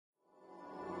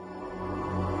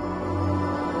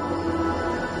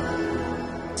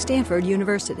Stanford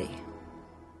University.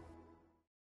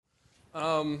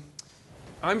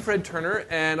 I'm Fred Turner,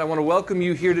 and I want to welcome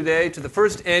you here today to the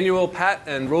first annual Pat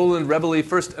and Roland Rebele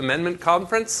First Amendment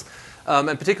Conference,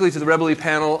 and particularly to the Rebele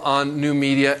panel on new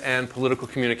media and political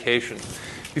communication.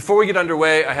 Before we get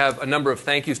underway, I have a number of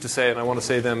thank yous to say, and I want to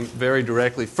say them very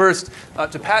directly. First,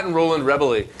 to Pat and Roland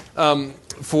Rebele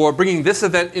for bringing this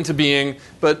event into being,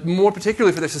 but more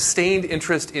particularly for their sustained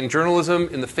interest in journalism,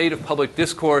 in the fate of public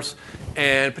discourse,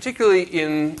 and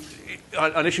particularly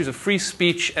on issues of free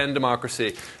speech and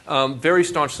democracy. Very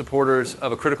staunch supporters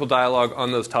of a critical dialogue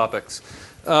on those topics.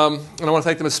 And I want to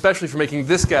thank them especially for making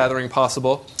this gathering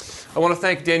possible. I want to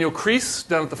thank Daniel Kreis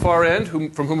down at the far end,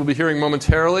 from whom we'll be hearing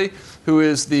momentarily, who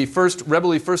is the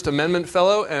Rebele First Amendment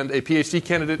Fellow and a PhD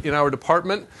candidate in our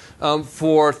department,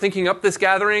 for thinking up this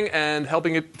gathering and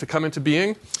helping it to come into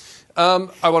being.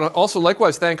 I want to also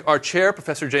likewise thank our chair,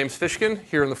 Professor James Fishkin,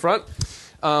 here in the front,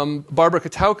 Barbara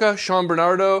Katauka, Sean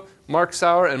Bernardo, Mark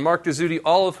Sauer, and Mark Dezzutti,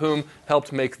 all of whom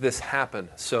helped make this happen.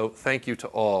 So thank you to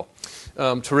all.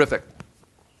 Terrific.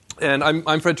 And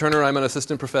I'm Fred Turner. I'm an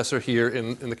assistant professor here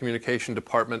in the communication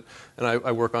department, and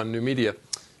I work on new media.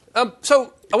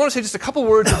 So I want to say just a couple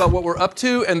words about what we're up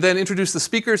to, and then introduce the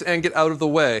speakers and get out of the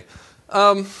way.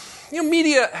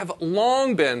 Media have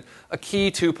long been a key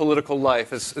to political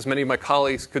life, as many of my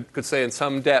colleagues could say in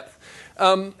some depth.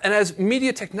 And as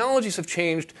media technologies have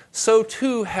changed, so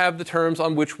too have the terms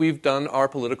on which we've done our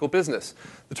political business.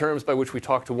 The terms by which we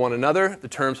talk to one another, the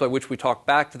terms by which we talk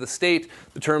back to the state,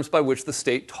 the terms by which the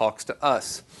state talks to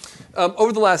us.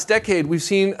 Over the last decade, we've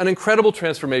seen an incredible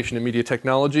transformation in media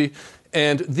technology.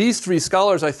 And these three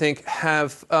scholars, I think,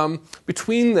 have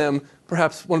between them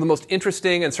perhaps one of the most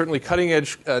interesting and certainly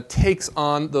cutting-edge takes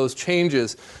on those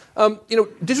changes.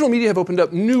 Digital media have opened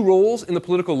up new roles in the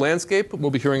political landscape.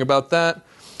 We'll be hearing about that.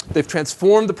 They've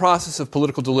transformed the process of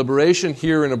political deliberation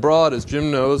here and abroad, as Jim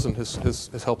knows and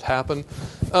has helped happen.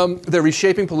 They're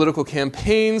reshaping political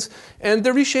campaigns, and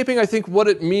they're reshaping, I think, what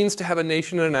it means to have a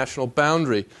nation and a national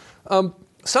boundary.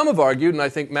 Some have argued, and I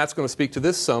think Matt's going to speak to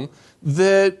this some,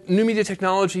 that new media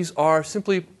technologies are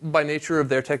simply, by nature of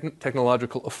their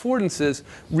technological affordances,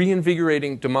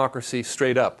 reinvigorating democracy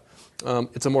straight up.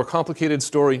 It's a more complicated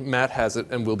story. Matt has it,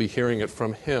 and we'll be hearing it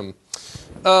from him.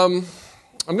 I'm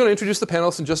going to introduce the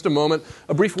panelists in just a moment.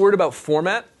 A brief word about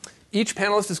format. Each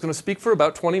panelist is going to speak for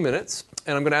about 20 minutes,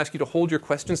 and I'm going to ask you to hold your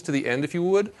questions to the end, if you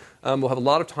would. We'll have a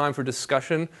lot of time for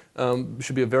discussion. It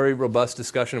should be a very robust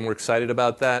discussion, and we're excited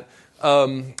about that.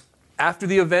 After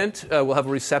the event, we'll have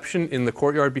a reception in the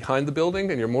courtyard behind the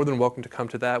building, and you're more than welcome to come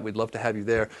to that. We'd love to have you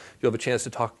there. You'll have a chance to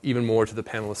talk even more to the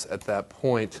panelists at that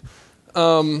point.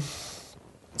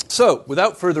 So,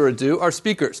 without further ado, our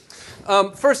speakers.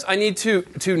 First, I need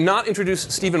to not introduce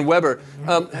Steven Weber.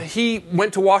 He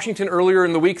went to Washington earlier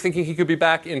in the week thinking he could be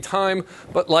back in time,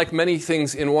 but like many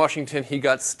things in Washington, he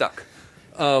got stuck.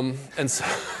 And so...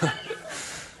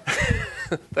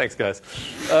 Thanks, guys.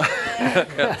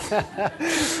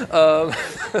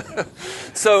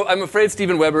 So I'm afraid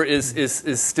Steven Weber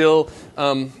is still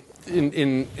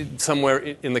in somewhere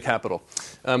in the Capitol,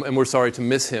 and we're sorry to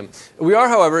miss him. We are,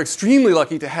 however, extremely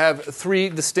lucky to have three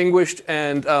distinguished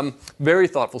and very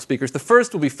thoughtful speakers. The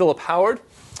first will be Philip Howard,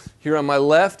 here on my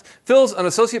left. Phil's an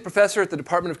associate professor at the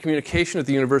Department of Communication at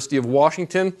the University of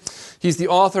Washington. He's the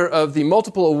author of the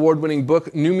multiple award-winning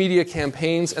book, New Media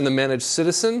Campaigns and the Managed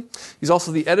Citizen. He's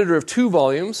also the editor of two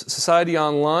volumes, Society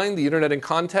Online, The Internet in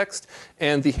Context,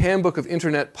 and The Handbook of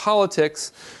Internet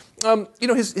Politics.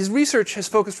 His research has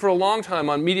focused for a long time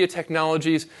on media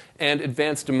technologies and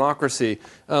advanced democracy.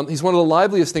 He's one of the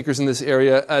liveliest thinkers in this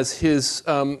area, as his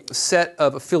set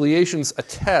of affiliations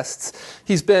attests.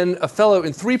 He's been a fellow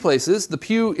in three places: the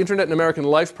Pew Internet and American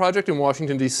Life Project in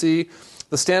Washington, D.C.,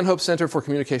 the Stanhope Center for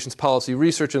Communications Policy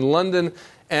Research in London,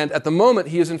 and at the moment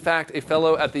he is in fact a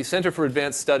fellow at the Center for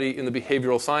Advanced Study in the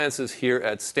Behavioral Sciences here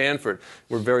at Stanford.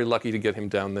 We're very lucky to get him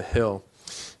down the hill.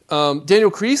 Daniel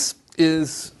Kreis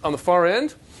is on the far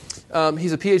end.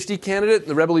 He's a PhD candidate and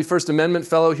the Rebele First Amendment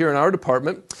Fellow here in our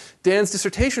department. Dan's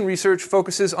dissertation research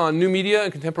focuses on new media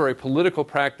and contemporary political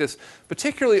practice,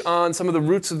 particularly on some of the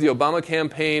roots of the Obama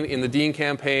campaign, in the Dean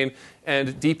campaign,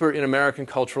 and deeper in American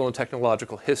cultural and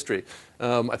technological history.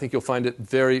 I think you'll find it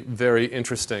very, very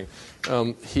interesting.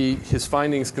 His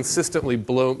findings consistently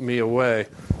blow me away.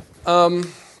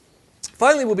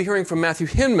 Finally, we'll be hearing from Matthew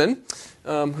Hinman,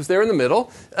 who's there in the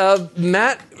middle.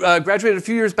 Matt graduated a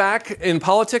few years back in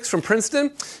politics from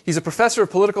Princeton. He's a professor of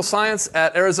political science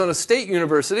at Arizona State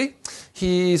University.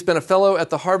 He's been a fellow at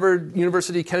the Harvard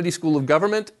University Kennedy School of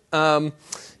Government.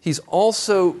 He's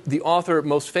also the author,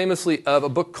 most famously, of a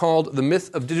book called The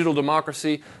Myth of Digital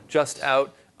Democracy, just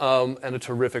out and a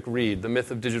terrific read. The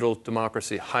Myth of Digital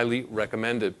Democracy, highly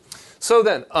recommended. So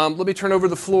then, let me turn over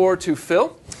the floor to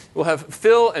Phil. We'll have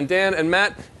Phil and Dan and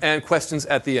Matt and questions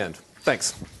at the end.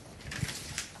 Thanks.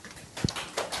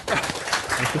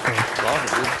 Thank you,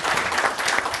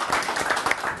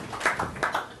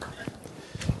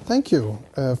 Thank you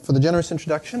for the generous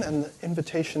introduction and the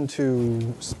invitation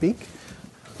to speak.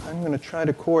 I'm going to try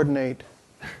to coordinate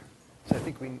I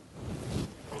think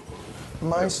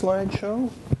my slideshow.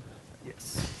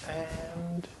 Yes.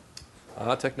 And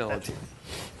technology.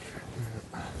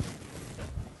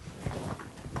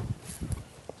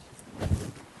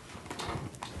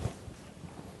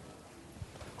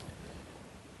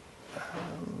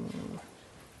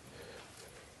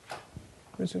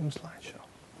 Resume slideshow.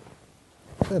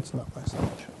 That's not my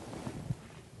slideshow.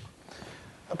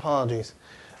 Apologies.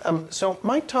 So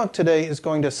my talk today is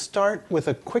going to start with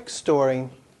a quick story,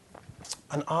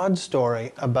 an odd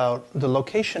story about the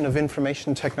location of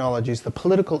information technologies, the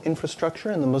political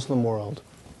infrastructure in the Muslim world.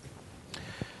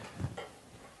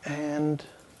 And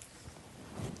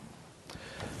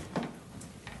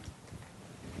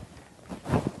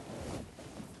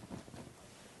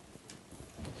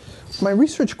my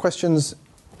research questions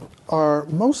are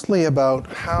mostly about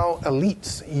how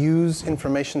elites use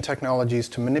information technologies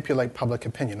to manipulate public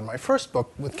opinion. And my first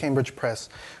book with Cambridge Press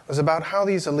was about how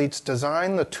these elites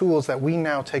design the tools that we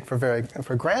now take for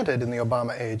granted in the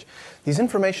Obama age, these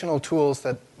informational tools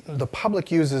that the public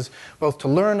uses both to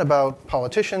learn about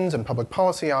politicians and public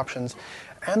policy options,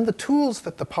 and the tools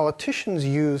that the politicians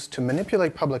use to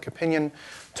manipulate public opinion,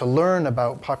 to learn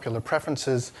about popular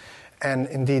preferences, and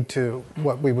indeed to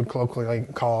what we would colloquially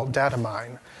call data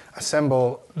mine.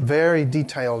 Assemble very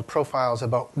detailed profiles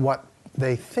about what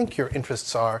they think your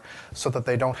interests are so that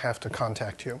they don't have to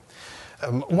contact you.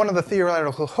 One of the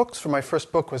theoretical hooks for my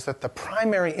first book was that the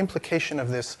primary implication of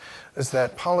this is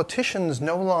that politicians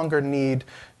no longer need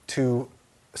to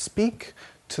speak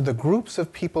to the groups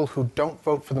of people who don't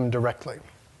vote for them directly.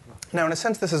 Now, in a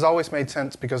sense, this has always made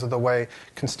sense because of the way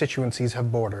constituencies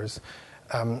have borders.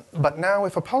 But now,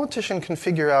 if a politician can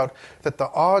figure out that the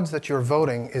odds that you're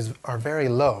voting are very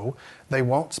low, they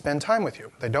won't spend time with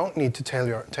you. They don't need to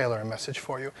tailor a message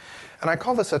for you. And I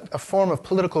call this a form of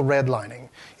political redlining.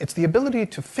 It's the ability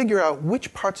to figure out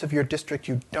which parts of your district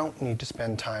you don't need to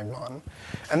spend time on.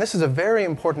 And this is a very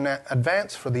important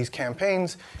advance for these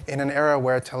campaigns in an era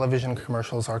where television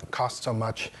commercials cost so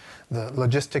much. The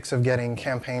logistics of getting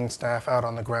campaign staff out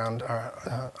on the ground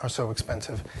are so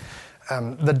expensive.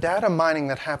 The data mining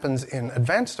that happens in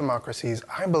advanced democracies,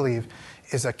 I believe,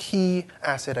 is a key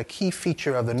asset, a key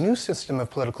feature of the new system of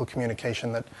political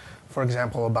communication that, for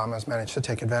example, Obama has managed to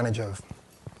take advantage of.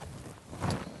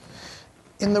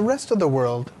 In the rest of the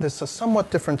world, there's a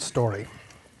somewhat different story.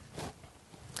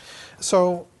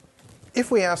 So,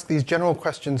 if we ask these general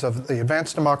questions of the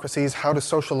advanced democracies, how do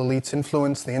social elites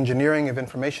influence the engineering of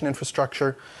information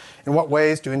infrastructure? In what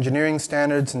ways do engineering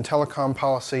standards and telecom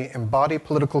policy embody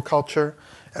political culture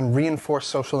and reinforce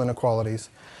social inequalities?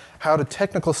 How do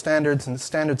technical standards and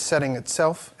standard setting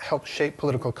itself help shape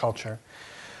political culture?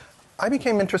 I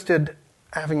became interested,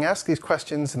 having asked these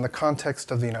questions in the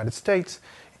context of the United States,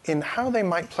 in how they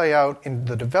might play out in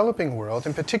the developing world,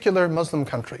 in particular Muslim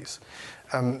countries.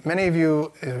 Many of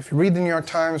you, if you read the New York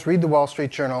Times, read the Wall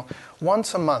Street Journal,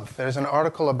 once a month there's an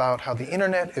article about how the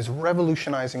internet is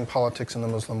revolutionizing politics in the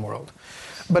Muslim world.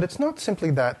 But it's not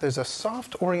simply that. There's a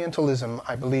soft Orientalism,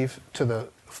 I believe, to the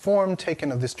form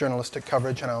taken of this journalistic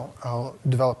coverage, and I'll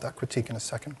develop that critique in a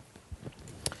second.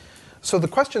 So the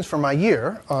questions for my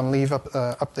year on leave up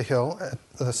the hill at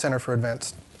the Center for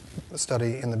Advanced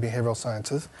Study in the Behavioral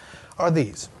Sciences are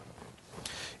these.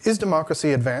 Is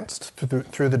democracy advanced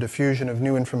through the diffusion of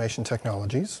new information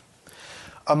technologies?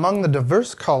 Among the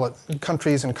diverse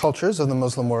countries and cultures of the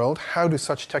Muslim world, how do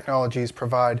such technologies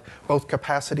provide both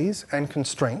capacities and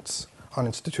constraints on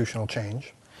institutional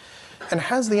change? And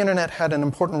has the internet had an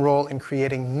important role in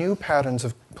creating new patterns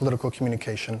of political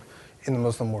communication in the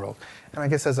Muslim world? And I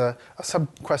guess as a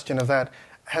sub-question of that,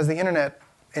 has the internet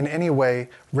in any way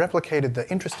replicated the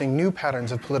interesting new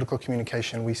patterns of political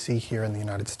communication we see here in the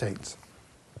United States?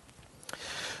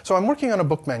 So I'm working on a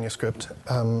book manuscript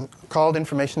called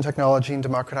Information Technology and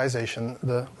Democratization,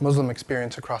 the Muslim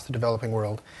Experience Across the Developing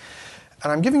World.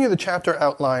 And I'm giving you the chapter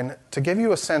outline to give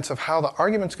you a sense of how the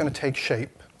argument's going to take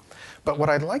shape. But what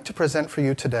I'd like to present for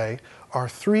you today are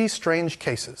three strange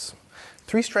cases.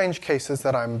 Three strange cases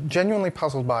that I'm genuinely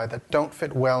puzzled by that don't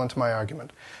fit well into my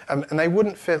argument. And they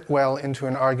wouldn't fit well into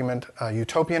an argument, a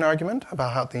utopian argument,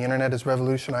 about how the internet is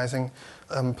revolutionizing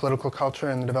political culture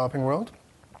in the developing world.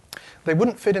 They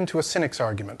wouldn't fit into a cynic's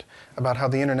argument about how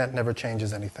the internet never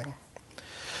changes anything.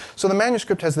 So the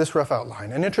manuscript has this rough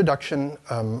outline, an introduction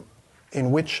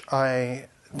in which I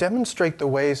demonstrate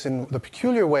the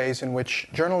peculiar ways in which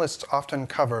journalists often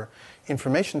cover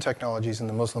information technologies in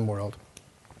the Muslim world.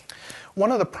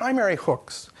 One of the primary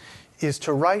hooks is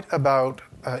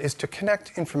to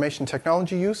connect information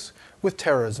technology use with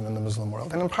terrorism in the Muslim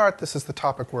world. And in part, this is the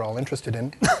topic we're all interested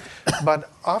in. But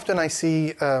often I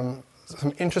see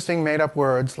some interesting made-up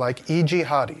words like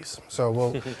e-jihadis.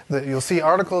 So you'll see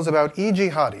articles about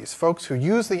e-jihadis, folks who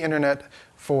use the internet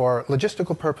for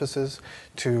logistical purposes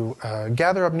to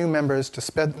gather up new members, to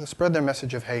spread their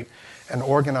message of hate, and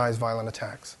organize violent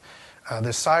attacks.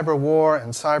 There's cyber war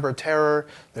and cyber terror.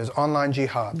 There's online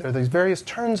jihad. There are these various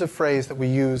turns of phrase that we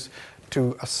use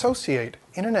to associate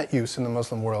internet use in the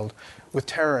Muslim world with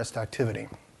terrorist activity.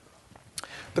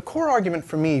 The core argument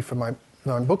for me for my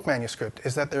book manuscript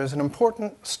is that there is an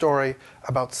important story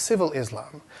about civil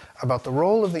Islam, about the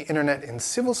role of the internet in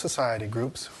civil society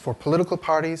groups for political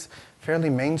parties,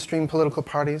 fairly mainstream political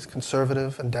parties,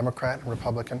 conservative and Democrat and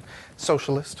Republican,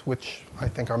 socialist, which I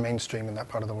think are mainstream in that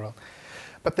part of the world.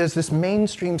 But there's this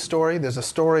mainstream story. There's a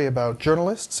story about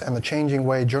journalists and the changing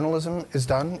way journalism is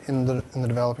done in the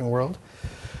developing world.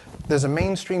 There's a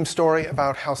mainstream story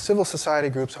about how civil society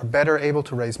groups are better able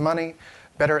to raise money,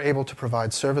 better able to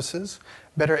provide services,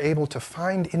 better able to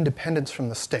find independence from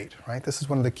the state, right? This is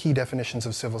one of the key definitions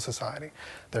of civil society.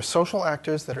 They're social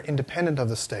actors that are independent of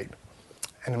the state.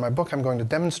 And in my book, I'm going to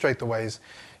demonstrate the ways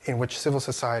in which civil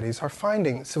society groups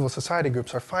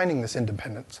are finding this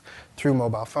independence through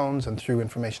mobile phones and through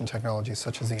information technologies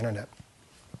such as the internet.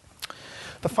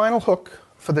 The final hook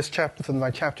for this chapter, for my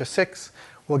chapter 6,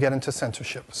 will get into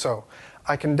censorship. So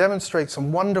I can demonstrate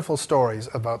some wonderful stories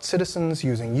about citizens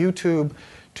using YouTube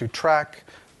to track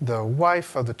the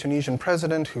wife of the Tunisian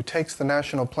president who takes the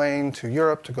national plane to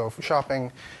Europe to go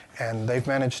shopping, and they've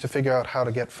managed to figure out how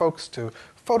to get folks to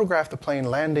photograph the plane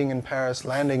landing in Paris,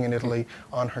 landing in Italy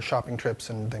on her shopping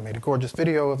trips, and they made a gorgeous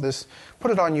video of this,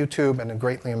 put it on YouTube, and it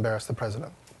greatly embarrassed the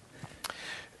president.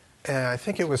 I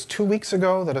think it was 2 weeks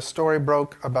ago that a story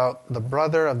broke about the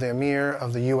brother of the emir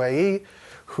of the UAE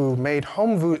who made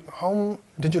home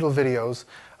digital videos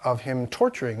of him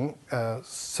torturing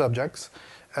subjects,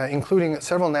 including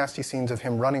several nasty scenes of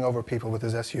him running over people with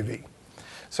his SUV.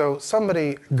 So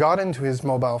somebody got into his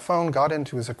mobile phone, got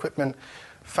into his equipment,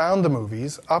 found the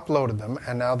movies, uploaded them,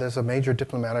 and now there's a major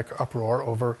diplomatic uproar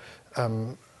over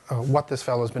what this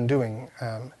fellow's been doing.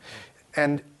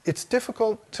 And it's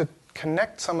difficult to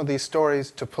connect some of these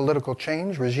stories to political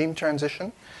change, regime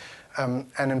transition,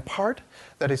 and in part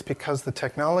that is because the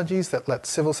technologies that let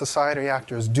civil society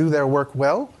actors do their work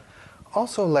well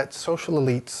also let social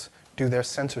elites do their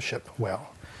censorship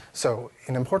well. So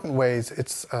in important ways,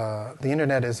 the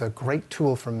internet is a great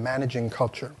tool for managing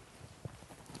culture.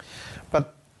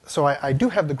 So I do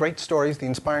have the great stories, the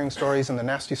inspiring stories, and the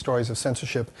nasty stories of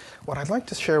censorship. What I'd like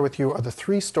to share with you are the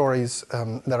 3 stories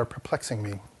that are perplexing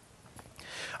me.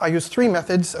 I use 3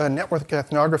 methods. Network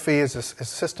ethnography is a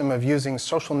system of using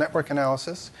social network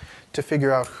analysis to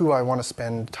figure out who I want to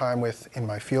spend time with in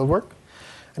my fieldwork.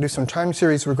 I do some time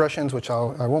series regressions, which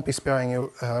I won't be sparing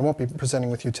you. I won't be presenting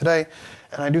with you today.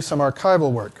 And I do some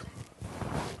archival work.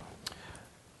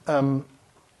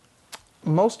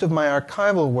 Most of my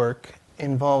archival work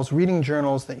involves reading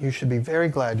journals that you should be very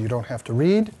glad you don't have to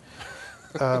read.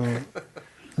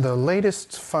 The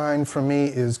latest find for me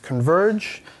is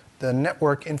Converge, the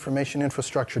Network Information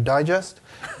Infrastructure Digest.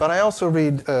 But I also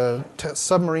read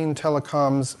Submarine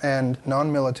Telecoms and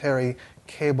Non-Military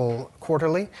Cable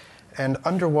Quarterly and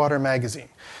Underwater Magazine.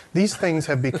 These things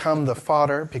have become the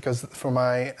fodder for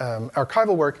my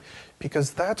archival work,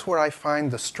 because that's where I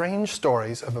find the strange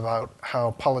stories about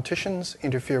how politicians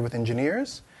interfere with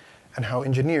engineers and how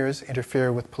engineers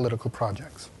interfere with political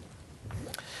projects.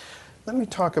 Let me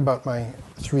talk about my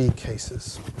 3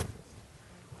 cases.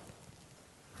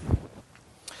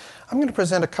 I'm going to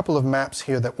present a couple of maps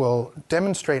here that will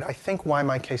demonstrate, I think, why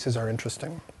my cases are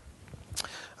interesting.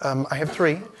 I have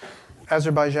 3: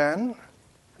 Azerbaijan,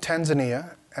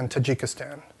 Tanzania, and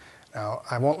Tajikistan. Now,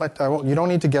 you don't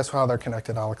need to guess how they're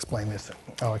connected. I'll explain this.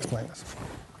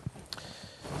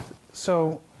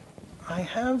 So, I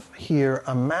have here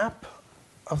a map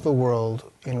of the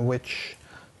world in which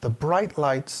the bright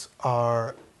lights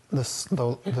are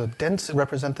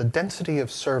represent the density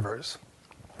of servers.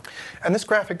 And this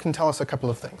graphic can tell us a couple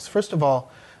of things. First of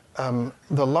all,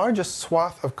 the largest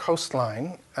swath of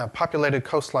coastline, populated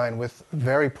coastline with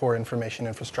very poor information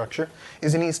infrastructure,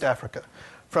 is in East Africa,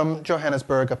 from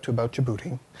Johannesburg up to about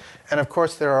Djibouti. And of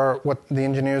course, there are what the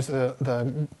engineers,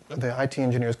 the IT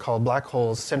engineers call black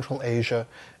holes, Central Asia,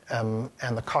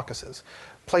 and the Caucasus.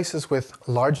 places with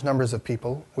large numbers of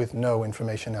people with no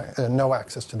information, no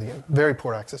access to very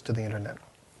poor access to the internet.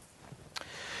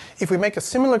 If we make a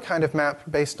similar kind of map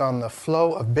based on the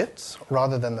flow of bits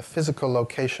rather than the physical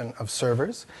location of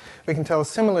servers, we can tell a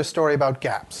similar story about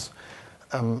gaps.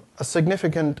 A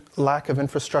significant lack of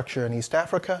infrastructure in East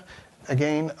Africa,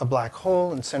 again, a black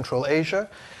hole in Central Asia,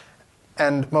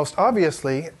 and most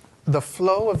obviously, the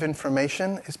flow of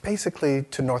information is basically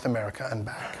to North America and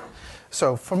back.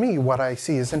 So for me, what I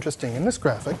see is interesting in this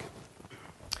graphic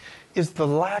is the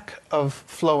lack of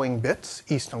flowing bits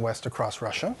east and west across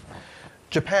Russia.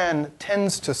 Japan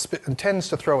tends to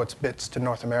throw its bits to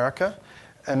North America,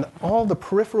 and all the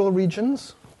peripheral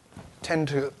regions tend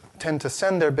to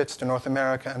send their bits to North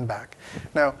America and back.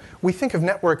 Now, we think of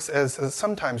networks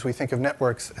sometimes we think of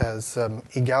networks as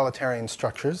egalitarian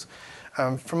structures.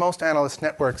 For most analysts,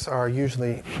 networks are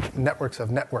usually networks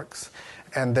of networks,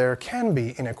 and there can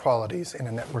be inequalities in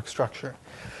a network structure.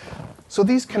 So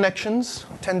these connections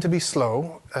tend to be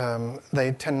slow.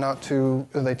 They tend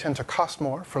to cost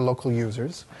more for local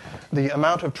users. The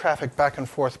amount of traffic back and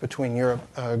forth between Europe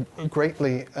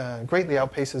greatly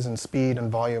outpaces in speed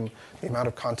and volume the amount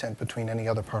of content between any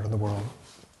other part of the world.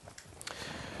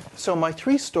 So my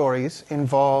three stories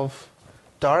involve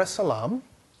Dar es Salaam,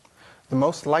 the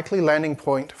most likely landing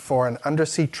point for an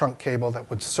undersea trunk cable that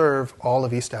would serve all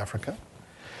of East Africa.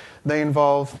 They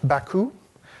involve Baku,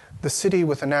 the city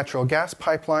with a natural gas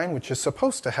pipeline, which is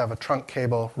supposed to have a trunk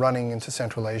cable running into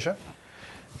Central Asia,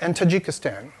 and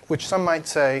Tajikistan, which some might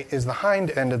say is the hind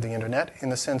end of the internet in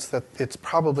the sense that it's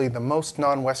probably the most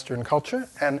non-Western culture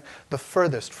and the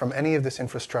furthest from any of this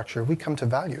infrastructure we come to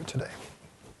value today.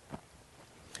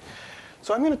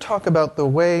 So I'm going to talk about the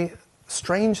way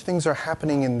strange things are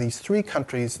happening in these three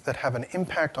countries that have an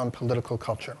impact on political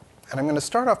culture. And I'm going to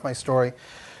start off my story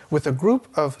with a group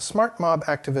of smart mob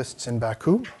activists in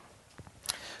Baku.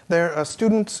 They're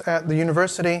students at the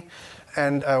university,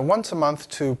 and once a month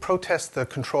to protest the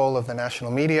control of the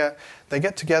national media, they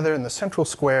get together in the central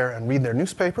square and read their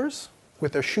newspapers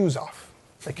with their shoes off.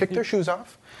 They kick their shoes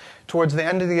off. Towards the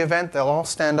end of the event, they'll all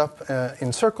stand up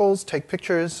in circles, take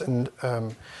pictures, and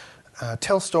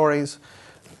tell stories.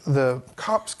 The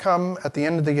cops come at the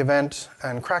end of the event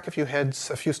and crack a few heads.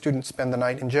 A few students spend the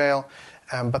night in jail.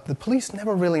 But the police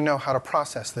never really know how to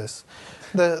process this.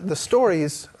 The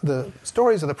stories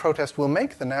of the protest will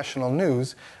make the national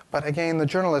news, but again, the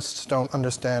journalists don't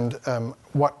understand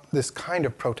what this kind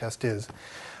of protest is.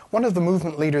 One of the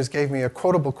movement leaders gave me a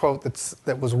quotable quote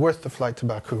that was worth the flight to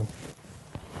Baku.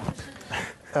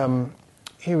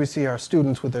 Here we see our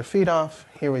students with their feet off.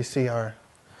 Here we see our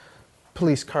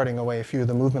police carting away a few of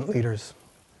the movement leaders.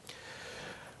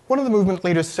 One of the movement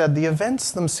leaders said, "The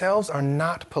events themselves are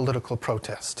not political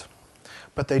protest,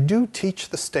 but they do teach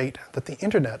the state that the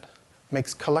internet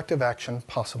makes collective action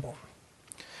possible."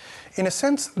 In a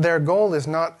sense, their goal is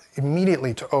not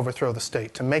immediately to overthrow the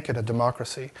state, to make it a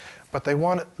democracy, but they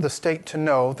want the state to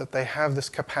know that they have this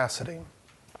capacity.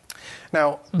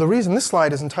 Now, the reason this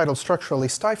slide is entitled Structurally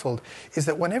Stifled is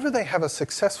that whenever they have a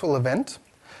successful event,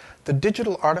 the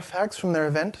digital artifacts from their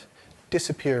event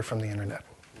disappear from the internet.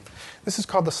 This is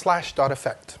called the slash dot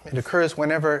effect. It occurs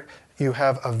whenever you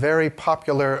have a very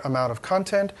popular amount of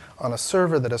content on a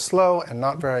server that is slow and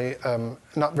not very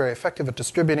effective at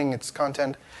distributing its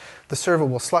content. The server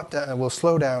will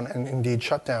slow down and indeed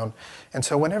shut down. And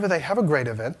so whenever they have a great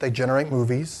event, they generate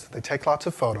movies, they take lots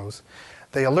of photos,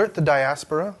 they alert the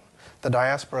diaspora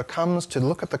comes to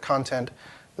look at the content,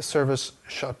 the servers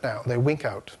shut down, they wink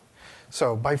out.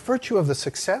 So by virtue of the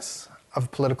success of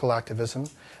political activism,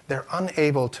 they're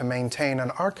unable to maintain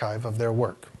an archive of their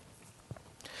work.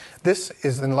 This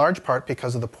is in large part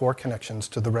because of the poor connections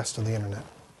to the rest of the internet.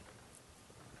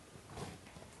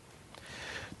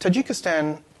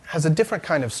 Tajikistan has a different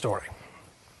kind of story.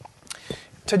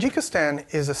 Tajikistan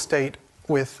is a state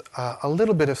with a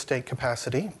little bit of state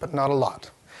capacity, but not a lot.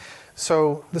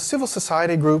 So the civil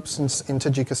society groups in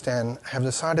Tajikistan have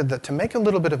decided that to make a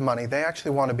little bit of money, they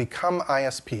actually want to become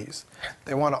ISPs.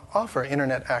 They want to offer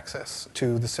internet access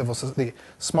to the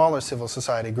smaller civil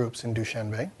society groups in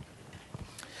Dushanbe.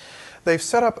 They've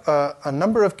set up a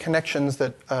number of connections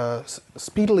that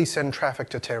speedily send traffic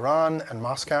to Tehran and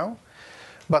Moscow,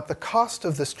 but the cost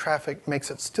of this traffic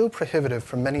makes it still prohibitive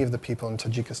for many of the people in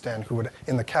Tajikistan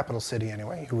in the capital city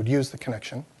anyway, who would use the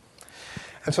connection.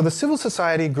 And so the civil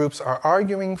society groups are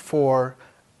arguing for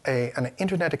an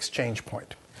internet exchange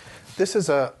point. This is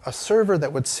a server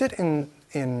that would sit in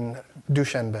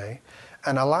Dushanbe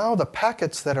and allow the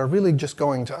packets that are really just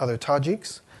going to other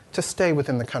Tajiks to stay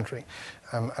within the country.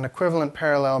 An equivalent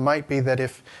parallel might be that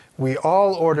if we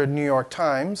all ordered New York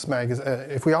Times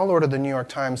if we all ordered the New York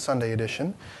Times Sunday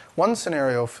edition, one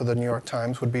scenario for the New York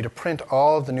Times would be to print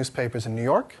all of the newspapers in New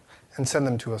York and send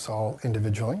them to us all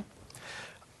individually.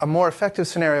 A more effective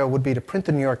scenario would be to print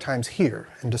the New York Times here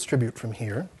and distribute from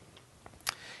here.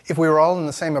 If we were all in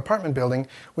the same apartment building,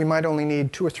 we might only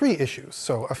need 2 or 3 issues,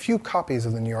 so a few copies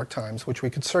of the New York Times, which we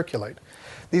could circulate.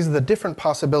 These are the different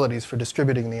possibilities for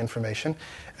distributing the information,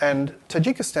 and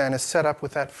Tajikistan is set up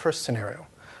with that first scenario.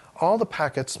 All the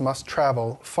packets must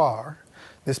travel far.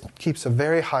 This keeps a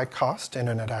very high cost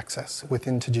internet access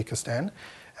within Tajikistan,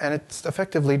 and it's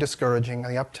effectively discouraging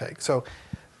the uptake. So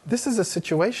this is a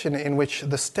situation in which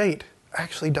the state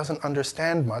actually doesn't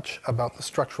understand much about the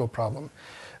structural problem.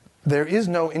 There is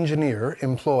no engineer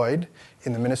employed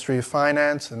in the Ministry of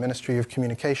Finance, the Ministry of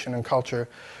Communication and Culture,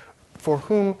 for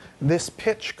whom this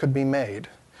pitch could be made.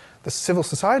 The civil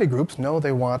society groups know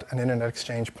they want an internet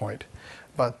exchange point,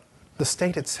 but the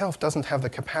state itself doesn't have the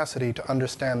capacity to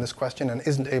understand this question and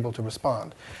isn't able to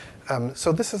respond.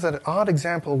 So this is an odd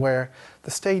example where the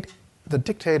state, the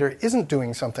dictator, isn't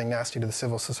doing something nasty to the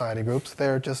civil society groups.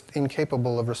 They're just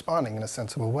incapable of responding in a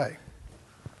sensible way.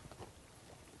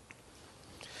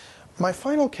 My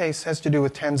final case has to do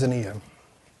with Tanzania.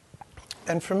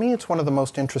 And for me, it's one of the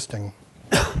most interesting.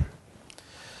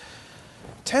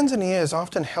 Tanzania is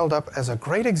often held up as a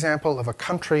great example of a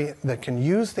country that can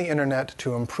use the internet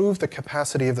to improve the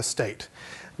capacity of the state.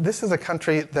 This is a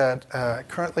country that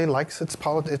currently likes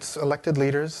its elected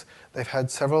leaders. They've had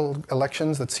several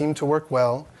elections that seem to work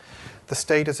well. The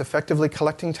state is effectively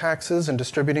collecting taxes and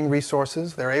distributing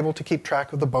resources. They're able to keep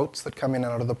track of the boats that come in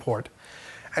and out of the port.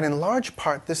 And in large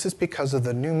part, this is because of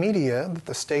the new media that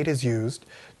the state has used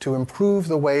to improve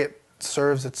the way it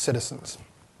serves its citizens.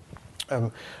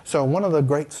 So one of the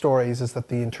great stories is that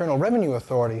the Internal Revenue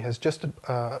Authority has just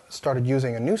started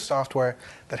using a new software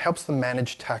that helps them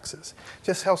manage taxes.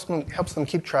 Just helps them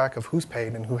keep track of who's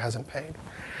paid and who hasn't paid.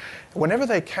 Whenever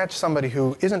they catch somebody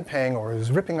who isn't paying or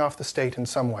is ripping off the state in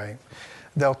some way,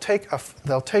 they'll take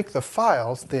the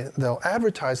files, they'll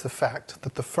advertise the fact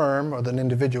that the firm or the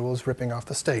individual is ripping off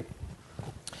the state.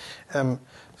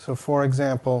 So for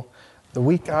example, the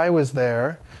week I was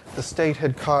there, the state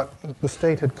had caught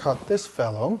this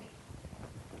fellow,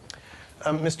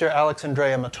 Mr.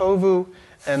 Alexandrea Matovu,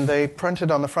 and they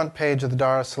printed on the front page of the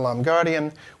Dar es Salaam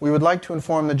Guardian, "We would like to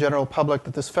inform the general public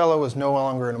that this fellow is no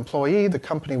longer an employee. The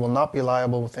company will not be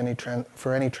liable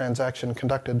for any transaction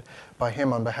conducted by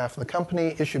him on behalf of the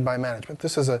company, issued by management."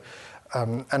 This is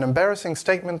an embarrassing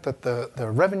statement that the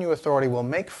Revenue Authority will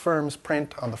make firms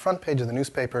print on the front page of the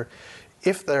newspaper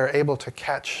if they're able to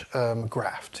catch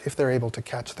graft, if they're able to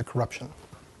catch the corruption.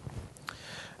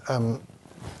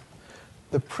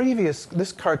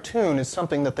 This cartoon is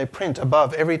something that they print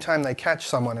above every time they catch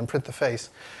someone and print the face.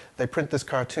 They print this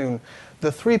cartoon.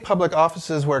 The 3 public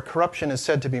offices where corruption is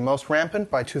said to be most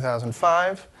rampant by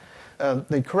 2005.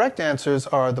 The correct answers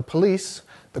are the police,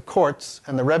 the courts,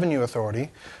 and the Revenue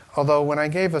Authority. Although when I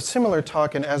gave a similar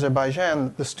talk in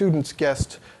Azerbaijan, the students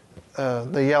guessed,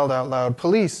 they yelled out loud,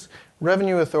 "Police,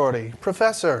 Revenue Authority,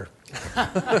 Professor."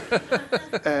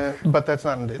 But that's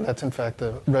in fact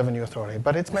the Revenue Authority.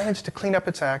 But it's managed to clean up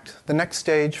its act. The next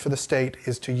stage for the state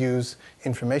is to use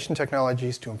information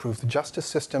technologies to improve the justice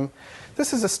system.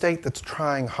 This is a state that's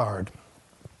trying hard.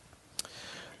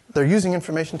 They're using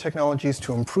information technologies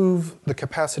to improve the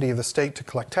capacity of the state to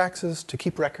collect taxes, to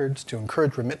keep records, to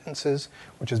encourage remittances,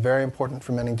 which is very important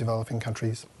for many developing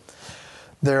countries.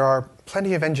 There are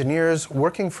plenty of engineers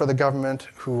working for the government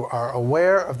who are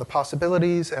aware of the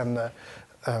possibilities and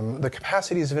the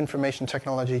capacities of information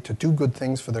technology to do good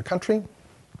things for their country,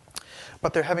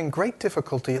 but they're having great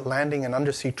difficulty landing an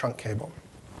undersea trunk cable.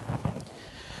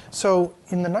 So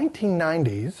in the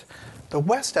 1990s, the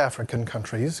West African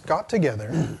countries got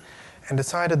together and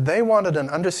decided they wanted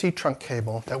an undersea trunk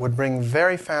cable that would bring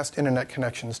very fast internet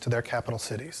connections to their capital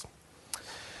cities.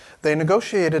 They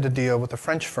negotiated a deal with the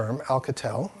French firm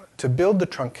Alcatel to build the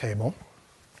trunk cable.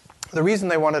 The reason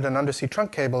they wanted an undersea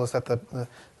trunk cable is that the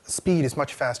speed is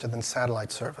much faster than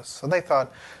satellite service. So they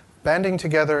thought banding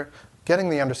together, getting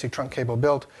the undersea trunk cable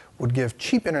built would give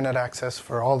cheap internet access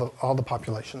for all the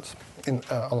populations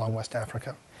along West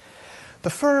Africa.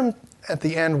 The firm, at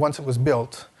the end, once it was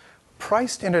built,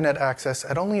 priced internet access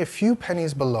at only a few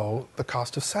pennies below the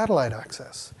cost of satellite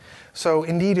access. So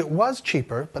indeed it was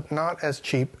cheaper, but not as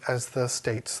cheap as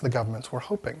the governments were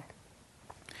hoping.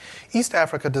 East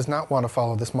Africa does not want to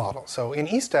follow this model. So in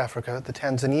East Africa, the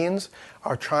Tanzanians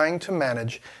are trying to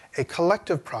manage a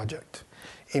collective project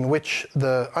in which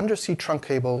the undersea trunk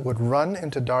cable would run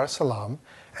into Dar es Salaam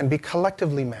and be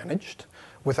collectively managed,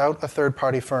 without a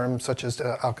third-party firm such as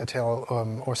Alcatel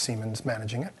or Siemens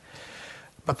managing it.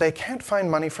 But they can't find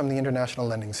money from the international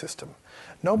lending system.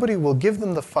 Nobody will give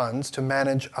them the funds to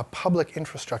manage a public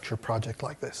infrastructure project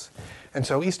like this. And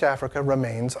so East Africa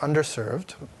remains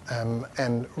underserved and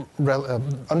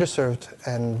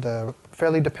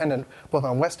fairly dependent both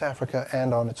on West Africa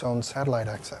and on its own satellite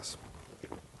access.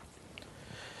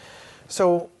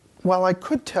 So while I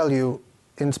could tell you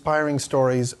inspiring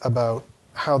stories about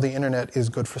how the internet is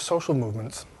good for social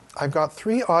movements, I've got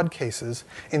three odd cases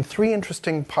in three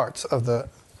interesting parts of the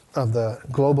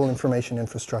global information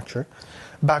infrastructure.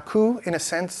 Baku, in a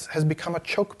sense, has become a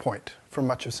choke point for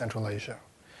much of Central Asia.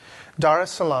 Dar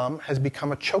es Salaam has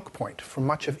become a choke point for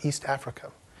much of East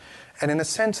Africa. And in a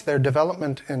sense, their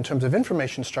development in terms of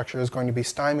information structure is going to be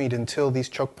stymied until these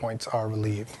choke points are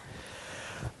relieved.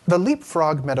 The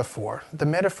leapfrog metaphor, the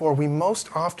metaphor we most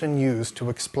often use to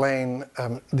explain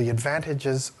the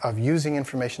advantages of using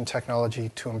information technology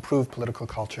to improve political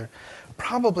culture,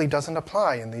 probably doesn't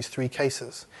apply in these three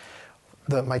cases.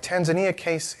 My Tanzania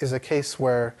case is a case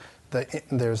where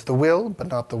there's the will, but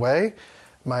not the way.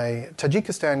 My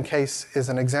Tajikistan case is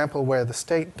an example where the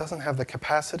state doesn't have the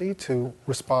capacity to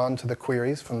respond to the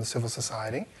queries from the civil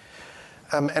society.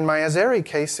 And my Azeri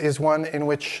case is one in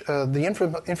which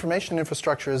the information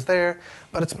infrastructure is there,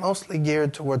 but it's mostly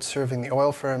geared towards serving the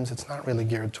oil firms. It's not really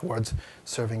geared towards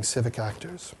serving civic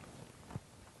actors.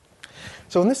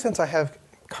 So in this sense, I have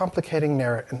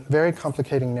very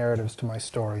complicating narratives to my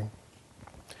story.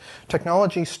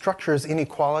 Technology structures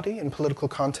inequality in political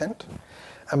content,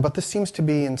 but this seems to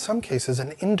be, in some cases,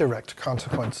 an indirect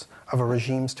consequence of a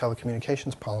regime's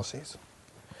telecommunications policies.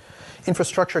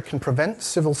 Infrastructure can prevent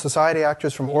civil society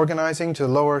actors from organizing to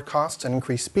lower costs and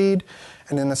increase speed,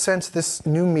 and in a sense, this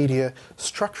new media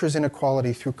structures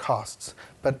inequality through costs,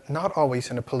 but not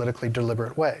always in a politically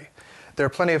deliberate way. There are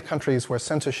plenty of countries where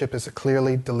censorship is a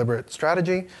clearly deliberate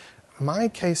strategy. My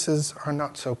cases are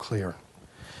not so clear.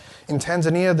 In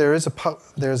Tanzania,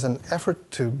 there's an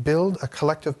effort to build a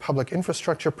collective public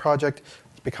infrastructure project.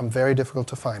 It's become very difficult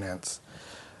to finance.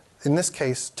 In this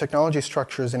case, technology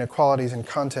structures inequalities in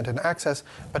content and access,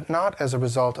 but not as a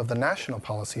result of the national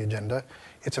policy agenda.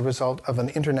 It's a result of an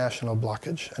international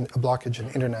blockage, a blockage in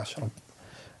international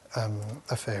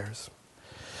affairs.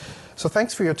 So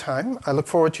thanks for your time. I look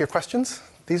forward to your questions.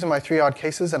 These are my three odd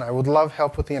cases, and I would love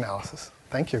help with the analysis.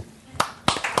 Thank you.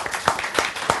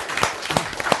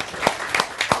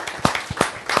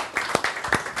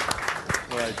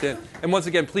 And once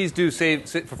again, please do save,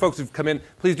 for folks who've come in,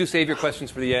 please do save your questions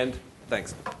for the end.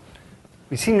 Thanks.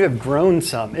 We seem to have grown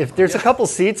some. If there's a couple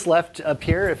seats left up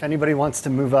here, if anybody wants to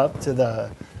move up to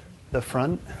the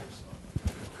front.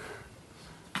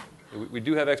 We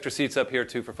do have extra seats up here,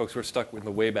 too, for folks who are stuck in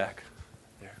the way back.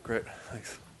 There, great,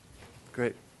 thanks.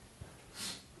 Great.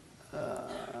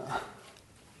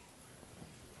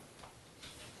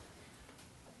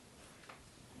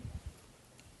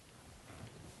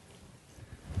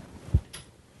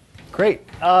 Great.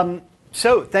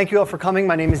 So thank you all for coming.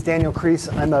 My name is Daniel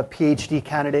Kreis. I'm a PhD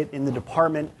candidate in the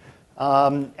department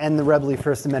and the Rebel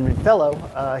First Amendment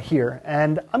Fellow here.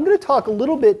 And I'm going to talk a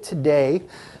little bit today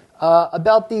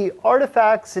about the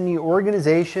artifacts and the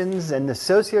organizations and the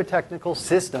socio-technical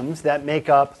systems that make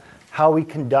up how we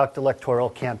conduct electoral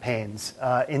campaigns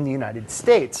in the United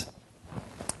States.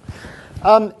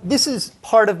 This is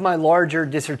part of my larger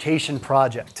dissertation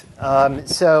project.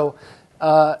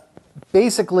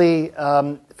 Basically,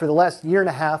 for the last year and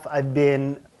a half, I've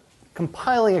been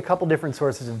compiling a couple different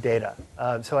sources of data.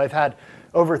 So I've had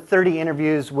over 30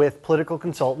 interviews with political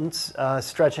consultants,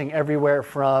 stretching everywhere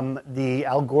from the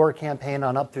Al Gore campaign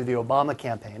on up through the Obama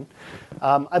campaign.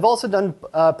 I've also done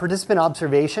participant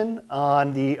observation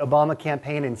on the Obama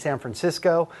campaign in San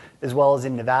Francisco, as well as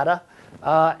in Nevada.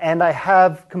 And I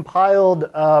have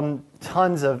compiled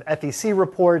tons of FEC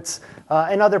reports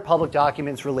and other public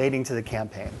documents relating to the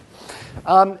campaign.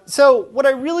 So what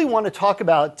I really want to talk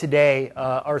about today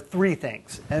are three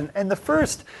things. And the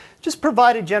first, just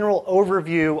provide a general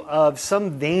overview of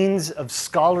some veins of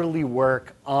scholarly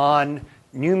work on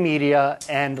new media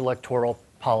and electoral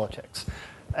politics.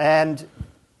 And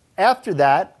after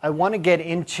that, I want to get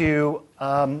into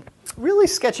really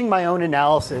sketching my own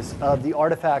analysis of the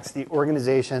artifacts, the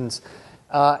organizations,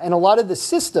 and a lot of the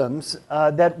systems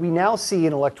that we now see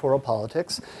in electoral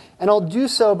politics. And I'll do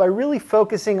so by really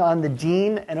focusing on the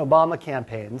Dean and Obama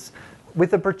campaigns,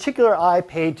 with a particular eye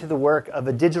paid to the work of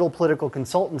a digital political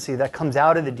consultancy that comes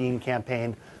out of the Dean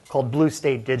campaign called Blue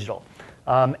State Digital.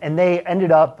 And they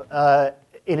ended up,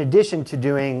 in addition to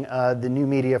doing the new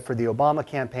media for the Obama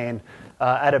campaign,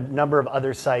 at a number of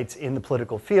other sites in the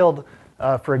political field,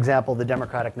 for example, the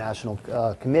Democratic National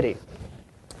Committee.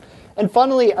 And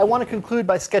finally, I want to conclude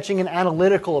by sketching an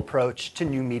analytical approach to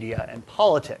new media and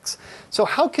politics. So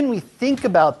how can we think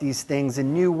about these things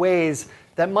in new ways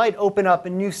that might open up a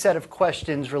new set of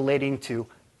questions relating to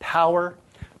power,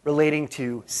 relating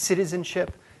to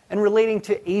citizenship, and relating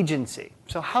to agency?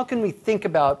 So how can we think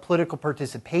about political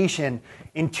participation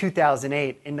in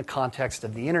 2008 in the context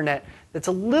of the internet that's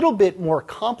a little bit more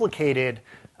complicated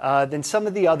than some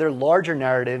of the other larger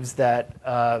narratives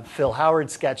that Phil Howard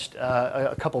sketched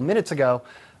a couple minutes ago,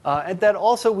 and that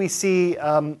also we see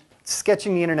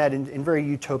sketching the internet in very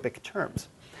utopic terms.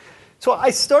 So I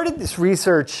started this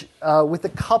research with a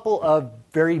couple of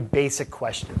very basic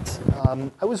questions.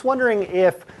 I was wondering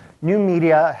if new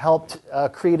media helped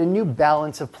create a new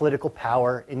balance of political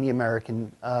power in the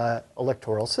American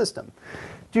electoral system.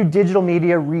 Do digital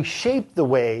media reshape the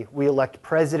way we elect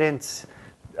presidents?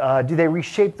 Do they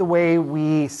reshape the way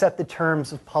we set the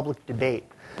terms of public debate?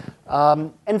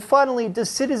 And finally, does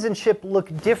citizenship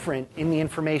look different in the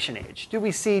information age? Do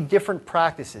we see different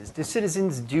practices? Do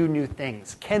citizens do new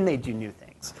things? Can they do new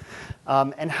things?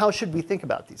 And how should we think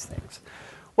about these things?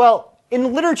 Well,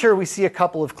 in literature, we see a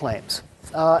couple of claims.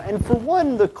 And for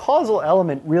one, the causal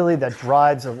element really that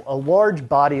drives a large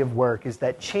body of work is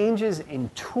that changes in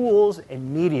tools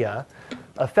and media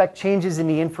affect changes in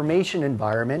the information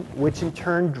environment, which in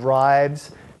turn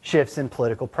drives shifts in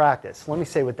political practice. Let me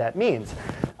say what that means.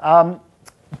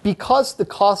 Because the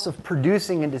cost of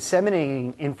producing and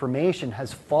disseminating information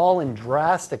has fallen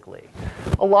drastically,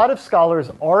 a lot of scholars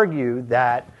argue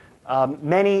that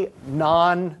many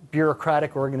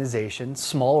non-bureaucratic organizations,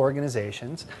 small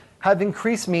organizations, have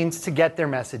increased means to get their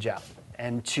message out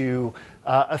and to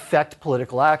affect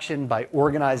political action by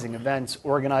organizing events,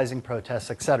 organizing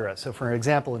protests, et cetera. So for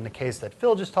example, in the case that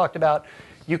Phil just talked about,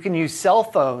 you can use cell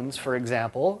phones, for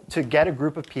example, to get a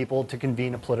group of people to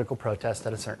convene a political protest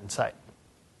at a certain site.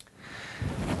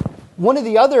 One of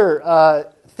the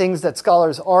other things that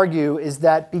scholars argue is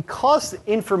that because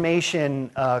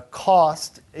information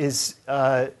cost is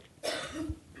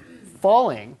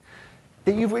falling,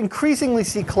 that you increasingly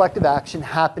see collective action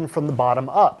happen from the bottom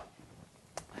up.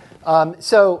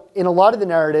 So in a lot of the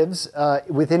narratives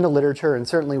within the literature and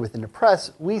certainly within the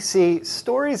press, we see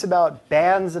stories about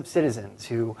bands of citizens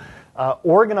who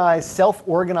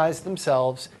self-organize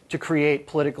themselves to create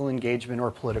political engagement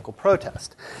or political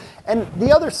protest. And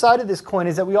the other side of this coin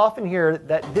is that we often hear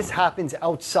that this happens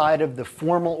outside of the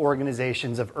formal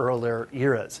organizations of earlier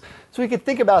eras. So we could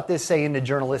think about this, say, in the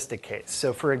journalistic case.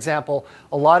 So for example,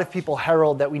 a lot of people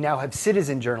herald that we now have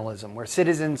citizen journalism, where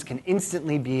citizens can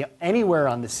instantly be anywhere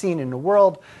on the scene in the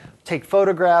world, take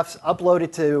photographs, upload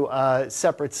it to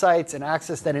separate sites, and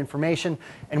access that information,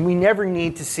 and we never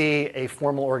need to see a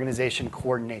formal organization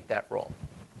coordinate that role.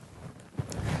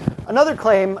 Another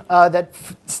claim that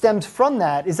stems from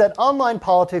that is that online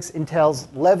politics entails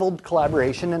leveled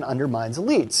collaboration and undermines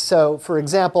elites. So, for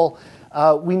example,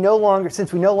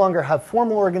 since we no longer have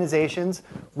formal organizations,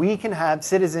 we can have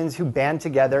citizens who band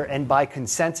together and by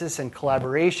consensus and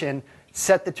collaboration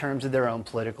set the terms of their own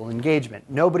political engagement.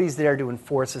 Nobody's there to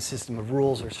enforce a system of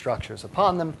rules or structures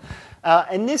upon them.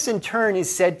 And this, in turn,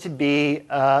 is said to be,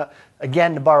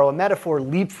 again, to borrow a metaphor,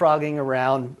 leapfrogging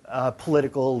around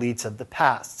political elites of the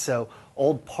past. So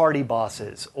old party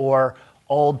bosses or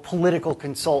old political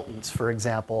consultants, for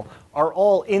example, are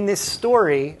all in this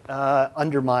story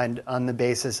undermined on the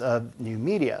basis of new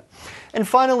media. And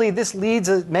finally, this leads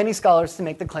many scholars to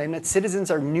make the claim that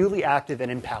citizens are newly active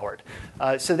and empowered.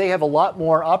 So they have a lot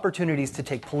more opportunities to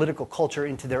take political culture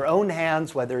into their own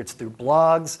hands, whether it's through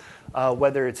blogs,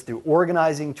 whether it's through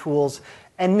organizing tools.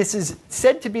 And this is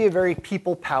said to be a very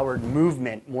people-powered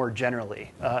movement more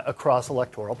generally across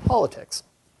electoral politics.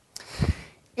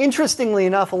 Interestingly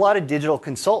enough, a lot of digital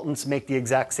consultants make the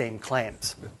exact same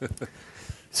claims.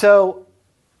 So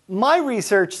my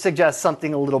research suggests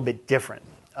something a little bit different.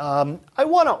 I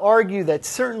want to argue that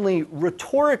certainly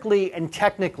rhetorically and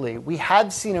technically, we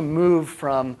have seen a move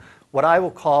from what I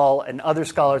will call, and other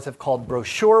scholars have called,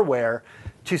 brochureware,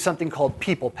 to something called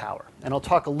people power. And I'll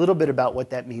talk a little bit about what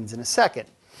that means in a second.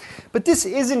 But this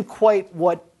isn't quite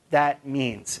what that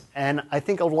means. And I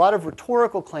think a lot of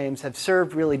rhetorical claims have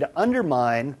served really to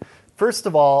undermine, first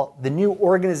of all, the new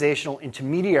organizational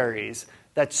intermediaries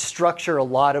that structure a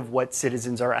lot of what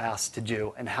citizens are asked to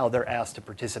do and how they're asked to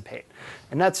participate.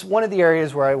 And that's one of the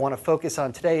areas where I want to focus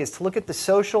on today, is to look at the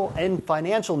social and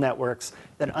financial networks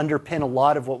that underpin a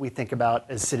lot of what we think about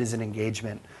as citizen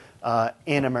engagement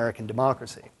in American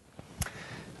democracy.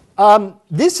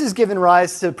 This has given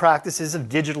rise to practices of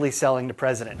digitally selling the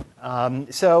president.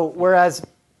 So whereas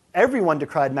everyone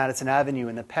decried Madison Avenue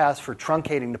in the past for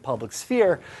truncating the public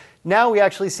sphere, now we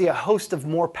actually see a host of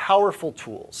more powerful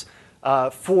tools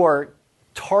for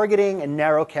targeting and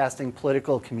narrowcasting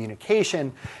political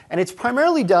communication. And it's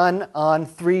primarily done on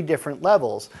 3 different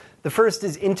levels. The first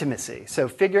is intimacy, so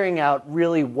figuring out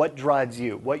really what drives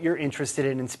you, what you're interested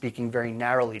in, and speaking very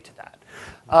narrowly to that.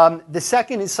 The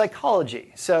second is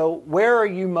psychology. So where are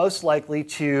you most likely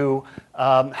to,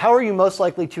 how are you most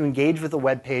likely to engage with a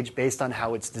web page based on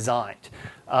how it's designed?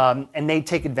 And they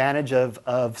take advantage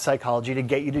of psychology to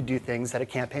get you to do things that a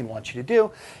campaign wants you to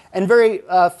do. And very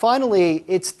finally,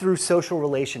 it's through social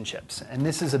relationships. And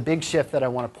this is a big shift that I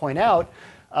want to point out,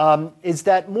 is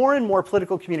that more and more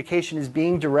political communication is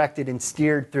being directed and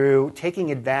steered through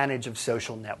taking advantage of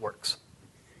social networks.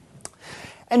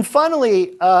 And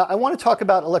finally, I want to talk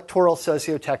about electoral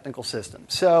socio-technical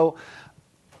systems. So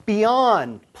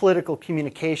beyond political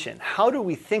communication, how do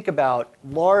we think about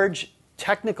large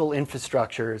technical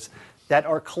infrastructures that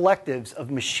are collectives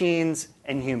of machines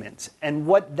and humans, and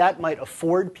what that might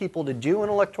afford people to do in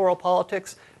electoral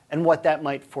politics and what that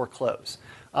might foreclose?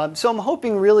 So I'm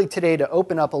hoping really today to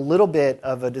open up a little bit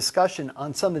of a discussion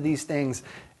on some of these things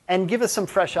and give us some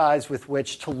fresh eyes with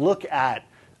which to look at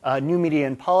new media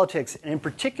and politics, and in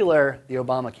particular, the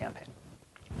Obama campaign.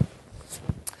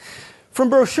 From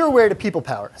brochureware to people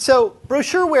power. So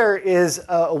brochureware is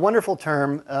a wonderful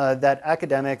term that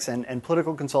academics and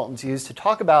political consultants use to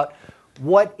talk about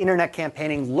what internet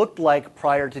campaigning looked like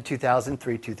prior to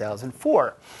 2003,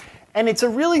 2004. And it's a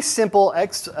really simple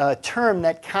term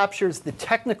that captures the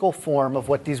technical form of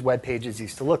what these web pages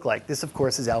used to look like. This, of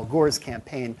course, is Al Gore's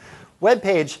campaign web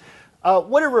page.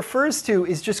 What it refers to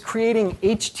is just creating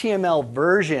HTML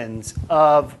versions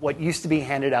of what used to be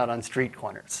handed out on street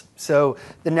corners. So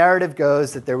the narrative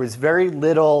goes that there was very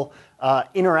little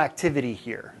interactivity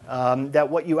here, that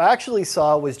what you actually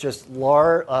saw was just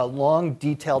long,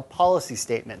 detailed policy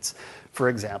statements, for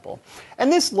example.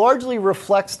 And this largely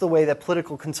reflects the way that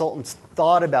political consultants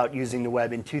thought about using the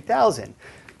web in 2000.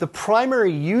 The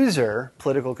primary user,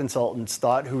 political consultants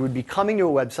thought, who would be coming to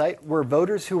a website were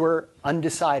voters who were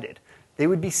undecided. They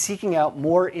would be seeking out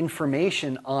more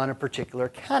information on a particular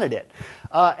candidate.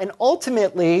 And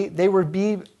ultimately, they would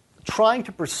be trying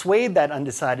to persuade that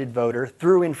undecided voter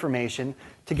through information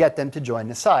to get them to join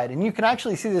the side. And you can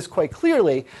actually see this quite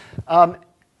clearly.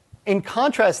 In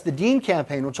contrast, the Dean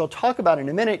campaign, which I'll talk about in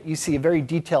a minute, you see a very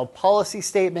detailed policy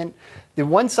statement. The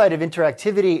one side of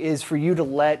interactivity is for you to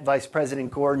let Vice President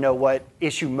Gore know what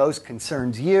issue most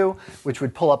concerns you, which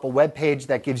would pull up a web page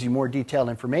that gives you more detailed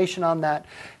information on that.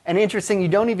 And interesting, you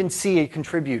don't even see a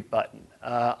contribute button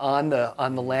on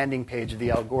the landing page of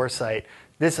the Al Gore site.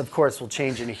 This, of course, will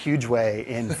change in a huge way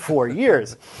in 4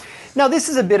 years. Now, this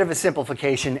is a bit of a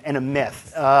simplification and a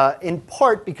myth, in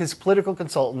part because political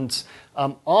consultants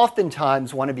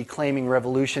oftentimes want to be claiming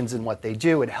revolutions in what they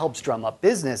do. It helps drum up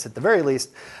business, at the very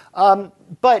least.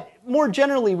 But more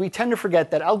generally, we tend to forget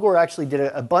that Al Gore actually did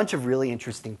a bunch of really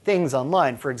interesting things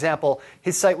online. For example,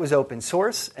 his site was open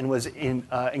source and was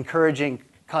encouraging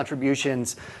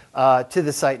contributions to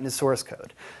the site in the source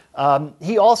code.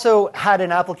 He also had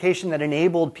an application that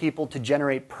enabled people to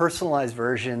generate personalized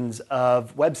versions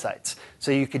of websites.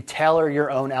 So you could tailor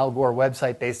your own Al Gore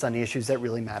website based on the issues that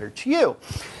really mattered to you.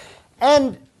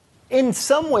 And in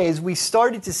some ways, we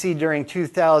started to see during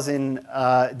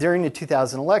the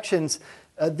 2000 elections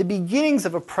the beginnings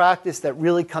of a practice that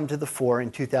really come to the fore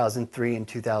in 2003 and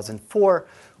 2004,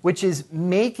 which is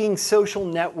making social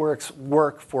networks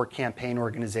work for campaign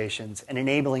organizations and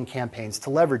enabling campaigns to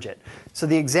leverage it. So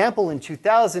the example in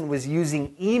 2000 was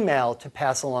using email to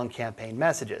pass along campaign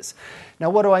messages. Now,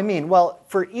 what do I mean? Well,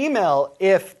 for email,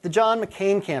 if the John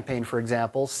McCain campaign, for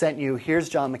example, sent you, here's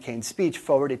John McCain's speech,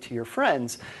 forward it to your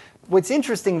friends, what's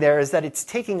interesting there is that it's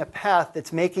taking a path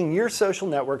that's making your social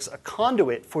networks a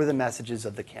conduit for the messages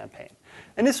of the campaign.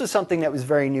 And this was something that was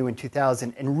very new in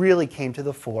 2000 and really came to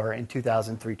the fore in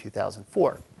 2003,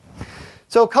 2004.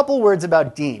 So a couple words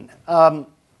about Dean. One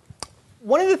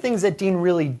of the things that Dean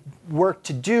really worked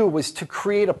to do was to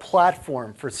create a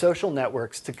platform for social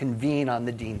networks to convene on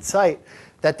the Dean site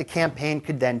that the campaign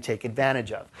could then take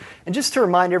advantage of. And just to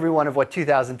remind everyone of what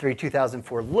 2003,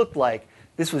 2004 looked like,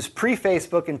 this was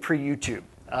pre-Facebook and pre-YouTube.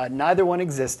 Neither one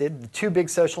existed. The two big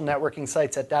social networking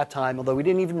sites at that time, although we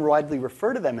didn't even widely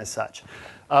refer to them as such,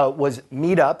 was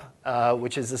Meetup,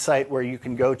 which is a site where you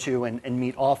can go to and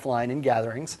meet offline in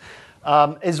gatherings,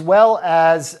 as well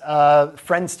as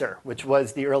Friendster, which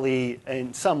was the early,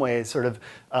 in some ways, sort of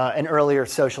an earlier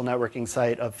social networking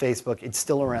site of Facebook. It's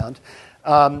still around.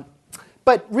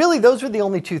 But really, those were the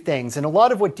only two things. And a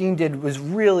lot of what Dean did was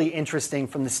really interesting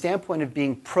from the standpoint of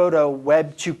being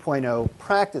proto-Web 2.0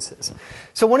 practices.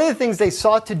 So one of the things they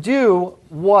sought to do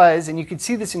was, and you can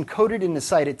see this encoded in the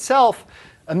site itself,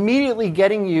 immediately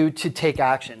getting you to take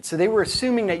action. So they were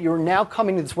assuming that you were now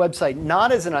coming to this website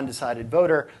not as an undecided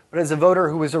voter, but as a voter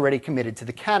who was already committed to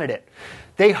the candidate.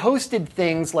 They hosted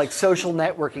things like social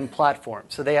networking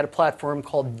platforms. So they had a platform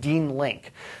called Dean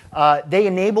Link. They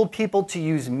enabled people to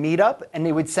use Meetup, and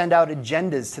they would send out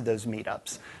agendas to those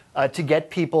meetups to get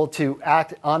people to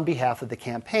act on behalf of the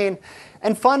campaign.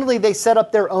 And finally, they set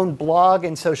up their own blog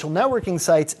and social networking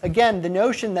sites. Again, the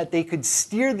notion that they could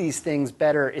steer these things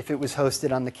better if it was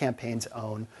hosted on the campaign's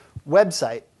own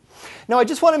website. Now, I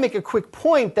just want to make a quick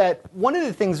point that one of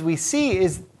the things we see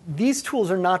is these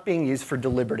tools are not being used for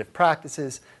deliberative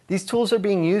practices. These tools are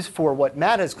being used for what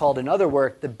Matt has called in other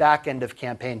work the back end of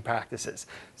campaign practices.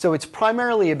 So it's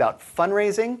primarily about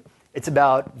fundraising, it's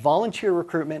about volunteer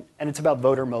recruitment, and it's about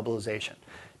voter mobilization.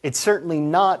 It's certainly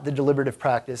not the deliberative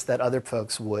practice that other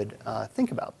folks would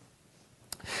think about.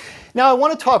 Now, I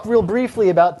want to talk real briefly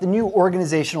about the new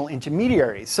organizational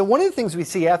intermediaries. So one of the things we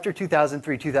see after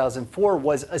 2003, 2004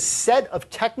 was a set of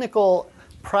technical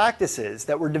practices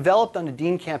that were developed on the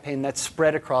Dean campaign that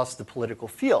spread across the political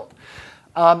field.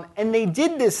 And they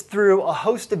did this through a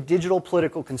host of digital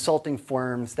political consulting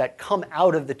firms that come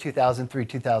out of the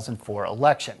 2003-2004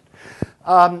 election.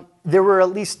 There were at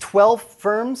least 12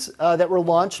 firms that were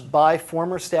launched by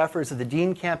former staffers of the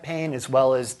Dean campaign, as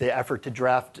well as the effort to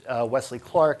draft Wesley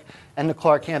Clark and the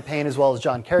Clark campaign, as well as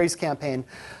John Kerry's campaign.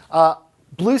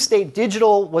 Blue State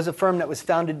Digital was a firm that was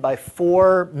founded by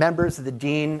 4 members of the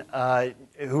Dean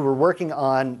who were working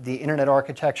on the internet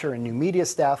architecture and new media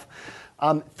staff.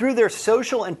 Through their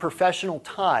social and professional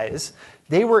ties,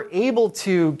 they were able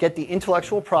to get the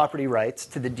intellectual property rights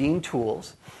to the Dean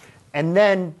tools and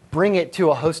then bring it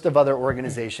to a host of other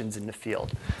organizations in the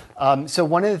field. So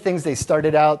one of the things they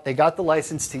started out, they got the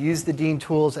license to use the Dean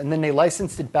tools, and then they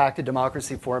licensed it back to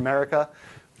Democracy for America,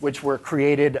 which were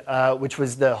created, which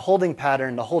was the holding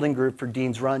pattern, the holding group for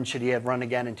Dean's run, should he have run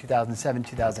again in 2007,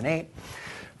 2008.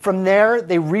 From there,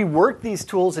 they reworked these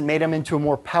tools and made them into a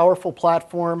more powerful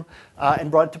platform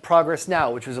and brought it to Progress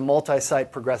Now, which was a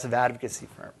multi-site progressive advocacy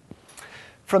firm.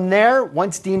 From there,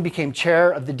 once Dean became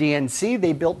chair of the DNC,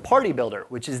 they built Party Builder,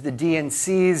 which is the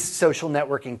DNC's social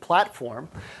networking platform.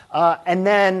 And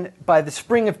then by the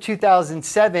spring of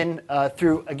 2007,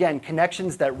 through, again,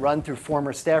 connections that run through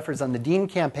former staffers on the Dean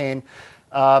campaign,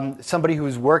 somebody who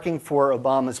was working for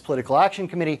Obama's Political Action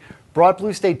Committee brought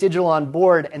Blue State Digital on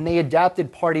board, and they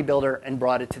adapted Party Builder and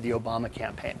brought it to the Obama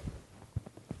campaign.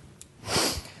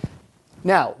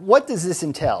 Now, what does this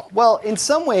entail? Well, in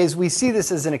some ways, we see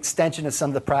this as an extension of some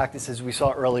of the practices we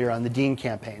saw earlier on the Dean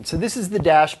campaign. So this is the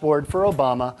dashboard for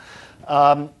Obama,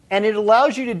 and it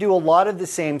allows you to do a lot of the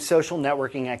same social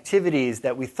networking activities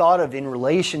that we thought of in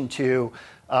relation to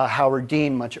Howard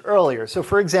Dean much earlier. So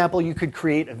for example, you could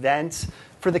create events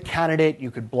for the candidate, you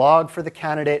could blog for the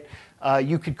candidate,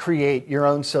 you could create your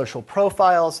own social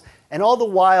profiles, and all the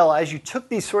while, as you took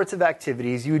these sorts of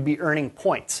activities, you would be earning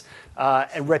points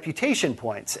and reputation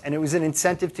points, and it was an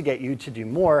incentive to get you to do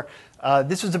more.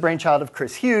 This was the brainchild of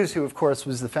Chris Hughes, who of course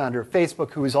was the founder of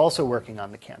Facebook, who was also working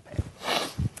on the campaign.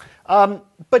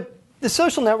 But the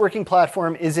social networking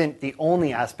platform isn't the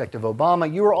only aspect of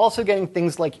Obama. You are also getting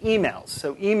things like emails.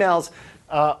 So emails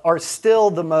are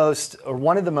still the most, or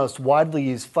one of the most widely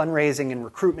used fundraising and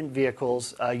recruitment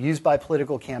vehicles used by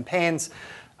political campaigns.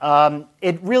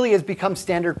 It really has become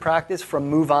standard practice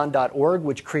from MoveOn.org,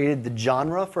 which created the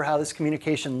genre for how this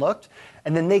communication looked.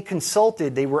 And then they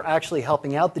consulted, they were actually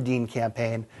helping out the Dean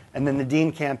campaign, and then the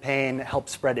Dean campaign helped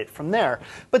spread it from there.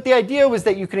 But the idea was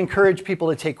that you could encourage people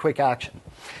to take quick action.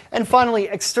 And finally,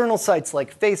 external sites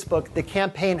like Facebook. The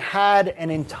campaign had an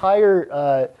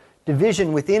entire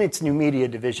division within its new media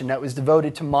division that was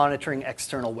devoted to monitoring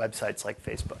external websites like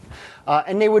Facebook.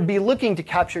 And they would be looking to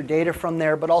capture data from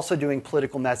there, but also doing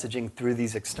political messaging through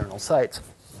these external sites.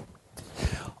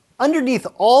 Underneath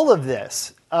all of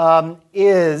this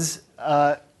is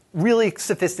really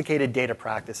sophisticated data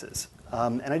practices.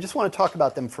 And I just want to talk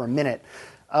about them for a minute.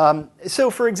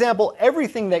 So for example,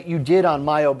 everything that you did on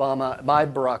My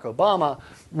Barack Obama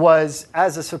was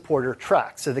as a supporter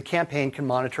tracked. So the campaign can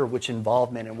monitor which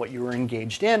involvement and what you were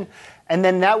engaged in, and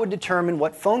then that would determine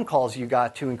what phone calls you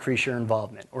got to increase your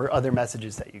involvement or other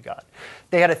messages that you got.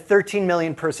 They had a 13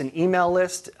 million person email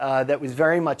list that was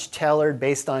very much tailored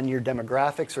based on your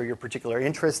demographics or your particular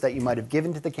interests that you might have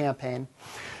given to the campaign.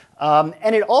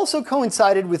 And it also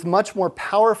coincided with much more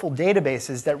powerful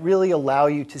databases that really allow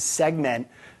you to segment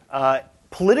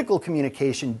political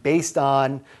communication based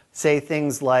on say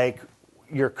things like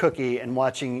your cookie and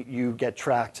watching you get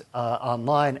tracked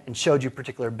online, and showed you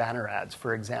particular banner ads,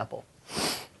 for example.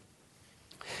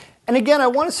 And again, I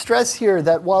want to stress here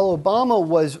that while Obama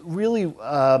was really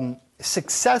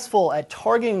successful at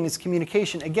targeting this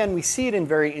communication, again, we see it in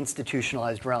very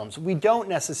institutionalized realms. We don't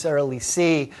necessarily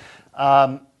see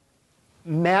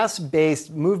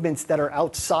mass-based movements that are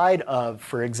outside of,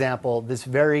 for example, this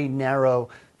very narrow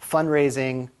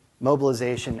fundraising,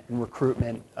 mobilization, and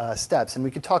recruitment steps. And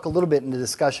we could talk a little bit in the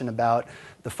discussion about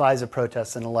the FISA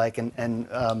protests and the like,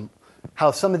 and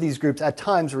how some of these groups at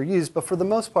times were used, but for the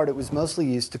most part, it was mostly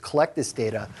used to collect this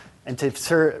data and to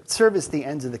service the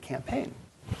ends of the campaign.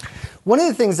 One of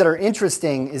the things that are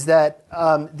interesting is that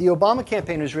the Obama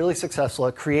campaign was really successful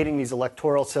at creating these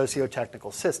electoral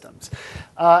socio-technical systems.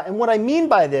 And what I mean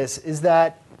by this is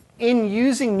that in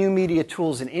using new media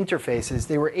tools and interfaces,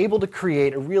 they were able to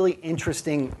create a really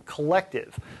interesting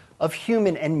collective of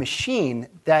human and machine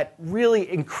that really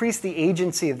increased the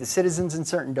agency of the citizens in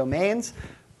certain domains,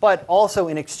 but also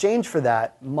in exchange for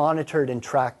that, monitored and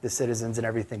tracked the citizens and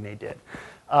everything they did.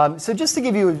 So just to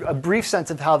give you a brief sense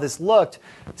of how this looked,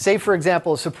 say, for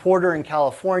example, a supporter in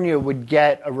California would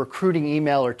get a recruiting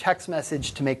email or text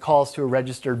message to make calls to a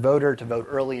registered voter to vote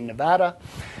early in Nevada.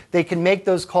 They can make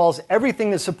those calls.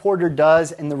 Everything the supporter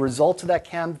does and the results of that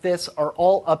canvass are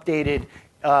all updated,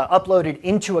 uploaded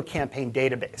into a campaign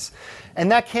database. And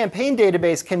that campaign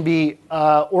database can be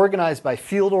organized by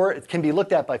it can be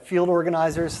looked at by field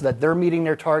organizers so that they're meeting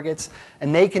their targets,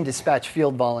 and they can dispatch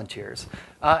field volunteers.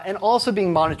 And also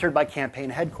being monitored by campaign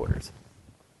headquarters.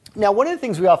 Now, one of the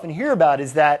things we often hear about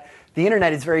is that the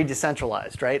internet is very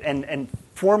decentralized, right? And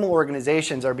formal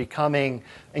organizations are becoming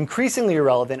increasingly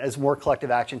irrelevant as more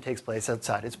collective action takes place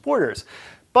outside its borders.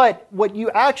 But what you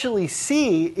actually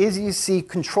see is you see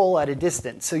control at a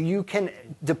distance. So you can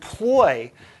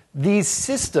deploy these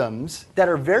systems that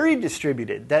are very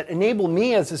distributed, that enable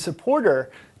me as a supporter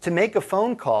to make a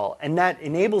phone call, and that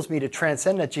enables me to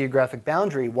transcend that geographic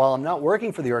boundary while I'm not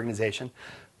working for the organization.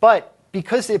 But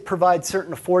because it provides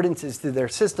certain affordances to their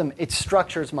system, it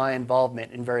structures my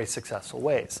involvement in very successful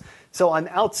ways. So I'm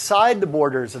outside the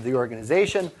borders of the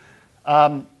organization,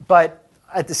 but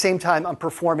at the same time, I'm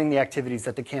performing the activities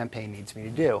that the campaign needs me to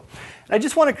do. And I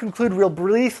just want to conclude real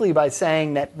briefly by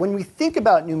saying that when we think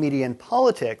about new media and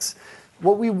politics,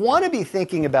 what we want to be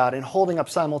thinking about and holding up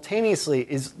simultaneously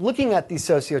is looking at these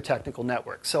socio-technical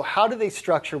networks. So how do they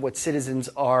structure what citizens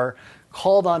are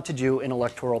called on to do in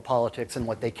electoral politics and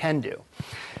what they can do?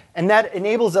 And that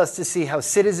enables us to see how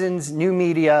citizens, new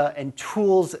media, and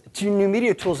new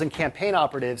media tools and campaign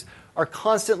operatives are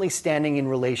constantly standing in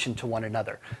relation to one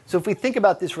another. So if we think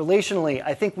about this relationally,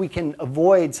 I think we can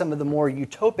avoid some of the more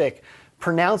utopic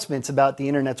pronouncements about the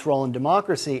internet's role in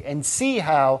democracy and see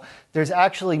how there's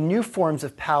actually new forms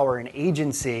of power and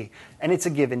agency, and it's a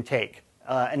give and take.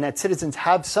 And that citizens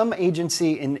have some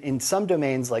agency in some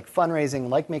domains like fundraising,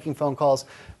 like making phone calls,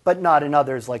 but not in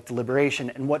others like deliberation,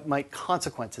 and what might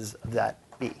consequences of that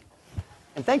be.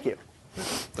 And thank you.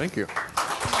 Thank you.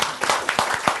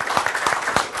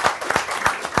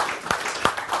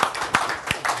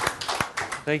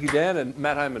 Thank you, Dan, and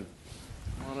Matt Hyman.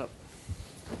 Come on up.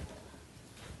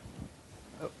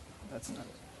 Oh, that's not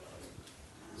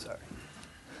it. Sorry.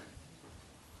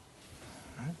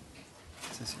 All right.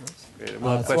 Is this yours? Great.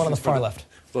 We'll it's the one on the far left.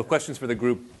 We'll have questions for the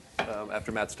group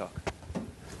after Matt's talk.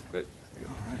 Great.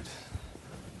 All right.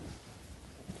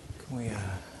 Can we...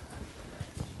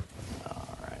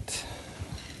 All right.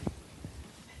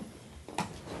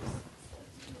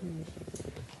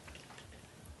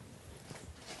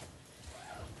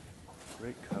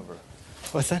 Great cover.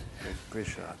 What's that? Great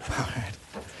shot. All right.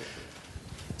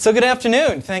 So good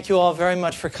afternoon. Thank you all very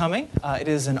much for coming. It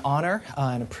is an honor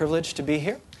and a privilege to be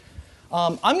here.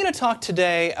 I'm going to talk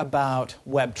today about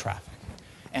web traffic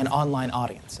and online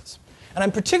audiences. And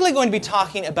I'm particularly going to be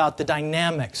talking about the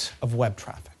dynamics of web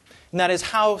traffic. And that is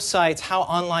how sites, how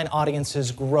online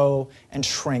audiences grow and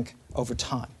shrink over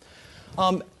time.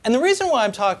 And the reason why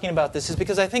I'm talking about this is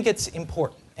because I think it's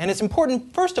important. And it's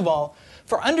important, first of all,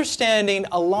 for understanding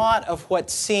a lot of what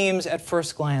seems, at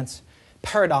first glance,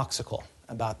 paradoxical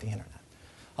about the internet.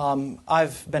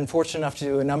 I've been fortunate enough to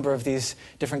do a number of these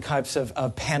different types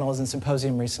of panels and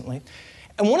symposium recently.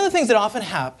 And one of the things that often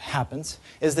happens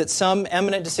is that some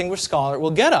eminent distinguished scholar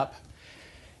will get up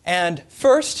and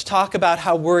first talk about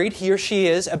how worried he or she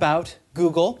is about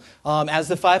Google as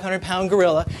the 500-pound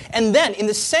gorilla, and then in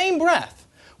the same breath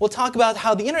will talk about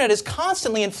how the internet is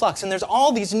constantly in flux and there's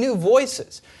all these new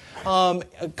voices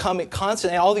coming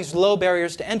constantly, all these low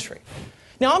barriers to entry.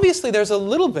 Now, obviously, there's a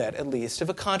little bit, at least, of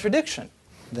a contradiction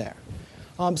there.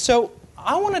 So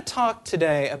I want to talk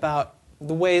today about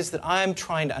the ways that I'm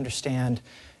trying to understand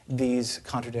these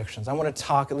contradictions. I want to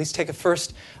talk, at least take a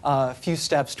first few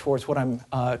steps towards what I'm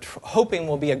hoping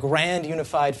will be a grand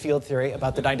unified field theory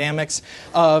about the dynamics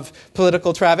of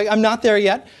political traffic. I'm not there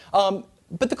yet.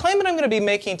 But the claim that I'm going to be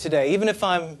making today, even if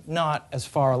I'm not as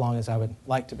far along as I would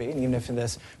like to be, and even if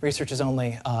this research is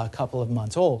only a couple of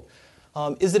months old,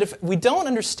 is that if we don't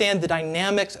understand the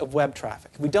dynamics of web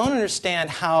traffic, we don't understand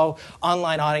how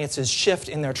online audiences shift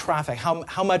in their traffic,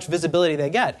 how much visibility they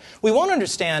get, we won't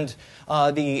understand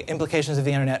the implications of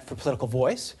the internet for political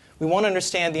voice. We won't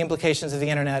understand the implications of the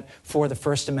internet for the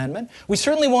First Amendment. We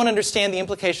certainly won't understand the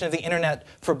implication of the internet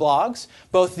for blogs,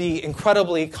 both the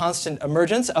incredibly constant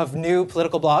emergence of new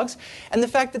political blogs and the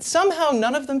fact that somehow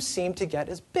none of them seem to get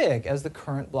as big as the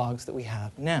current blogs that we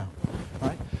have now.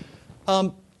 Right?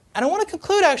 And I want to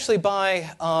conclude actually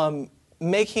by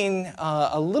making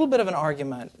a little bit of an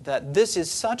argument that this is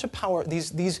such a power,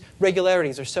 these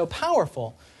regularities are so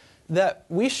powerful that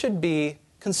we should be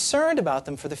concerned about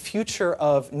them for the future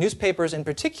of newspapers in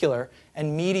particular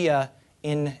and media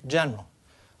in general.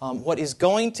 What is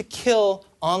going to kill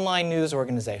online news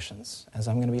organizations, as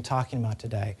I'm going to be talking about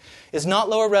today, is not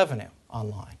lower revenue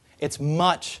online. It's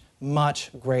much, much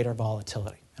greater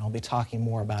volatility. And I'll be talking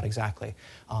more about exactly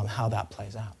how that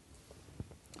plays out.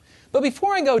 But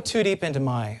before I go too deep into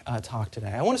my talk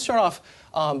today, I want to start off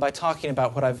by talking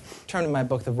about what I've termed in my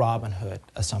book the Robin Hood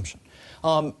assumption.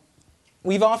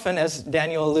 We've often, as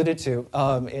Daniel alluded to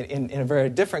in a very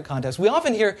different context, we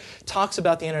often hear talks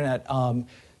about the internet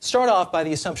start off by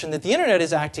the assumption that the internet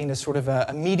is acting as sort of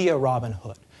a media Robin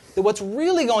Hood. That what's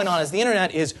really going on is the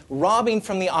internet is robbing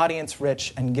from the audience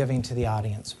rich and giving to the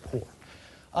audience poor.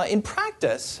 In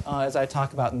practice, as I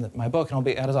talk about in my book, and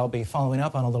as I'll be following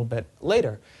up on a little bit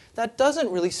later, that doesn't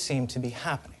really seem to be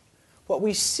happening. What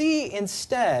we see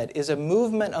instead is a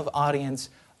movement of audience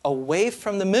away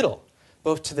from the middle,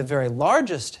 both to the very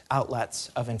largest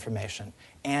outlets of information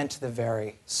and to the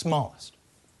very smallest.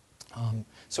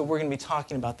 So we're going to be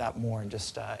talking about that more in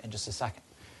just a second.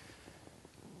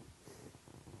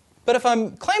 But if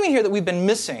I'm claiming here that we've been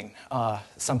missing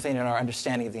something in our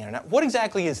understanding of the internet, what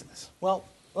exactly is this? Well,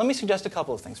 let me suggest a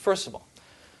couple of things. First of all,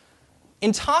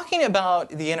 in talking about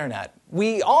the internet,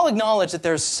 we all acknowledge that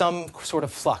there's some sort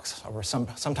of flux, or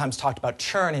sometimes talked about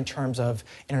churn in terms of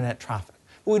internet traffic.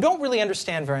 But we don't really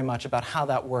understand very much about how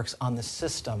that works on the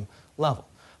system level.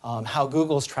 How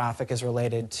Google's traffic is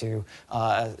related to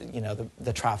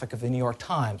the traffic of the New York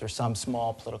Times or some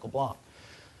small political blog.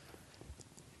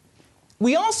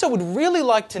 We also would really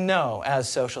like to know, as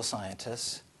social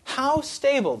scientists, how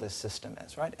stable this system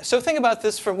is, right? So think about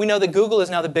this. We know that Google is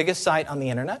now the biggest site on the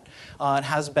internet. It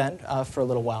has been for a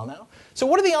little while now. So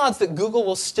what are the odds that Google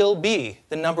will still be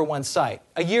the #1 site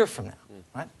a year from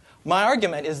now? My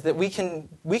argument is that we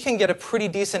can get a pretty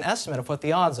decent estimate of what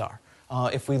the odds are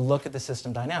if we look at the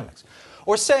system dynamics.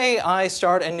 Or say I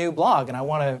start a new blog and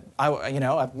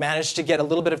I've managed to get a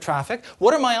little bit of traffic.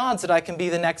 What are my odds that I can be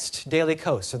the next Daily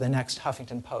Kos or the next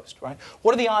Huffington Post, right?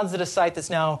 What are the odds that a site that's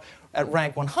now at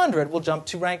rank 100 will jump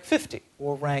to rank 50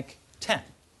 or rank 10?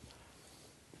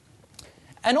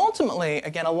 And ultimately,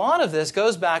 again, a lot of this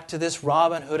goes back to this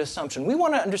Robin Hood assumption. We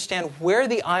want to understand where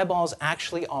the eyeballs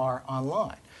actually are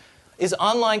online. Is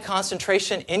online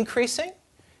concentration increasing,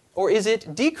 or is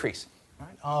it decreasing?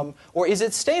 Right? Or is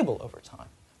it stable over time?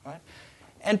 Right?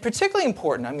 And particularly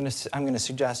important, I'm going to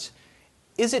suggest,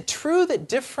 is it true that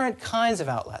different kinds of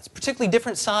outlets, particularly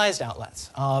different sized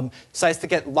outlets, sites that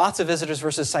get lots of visitors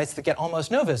versus sites that get almost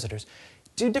no visitors,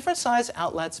 do different sized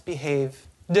outlets behave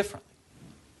differently?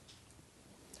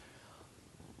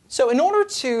 So in order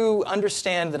to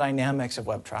understand the dynamics of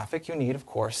web traffic, you need, of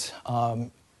course,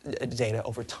 data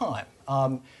over time.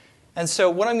 And so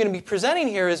what I'm going to be presenting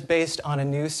here is based on a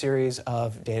new series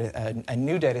of data, a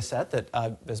new data set that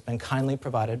has been kindly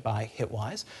provided by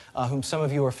Hitwise, whom some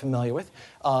of you are familiar with.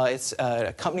 It's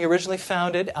a company originally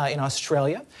founded in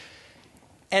Australia.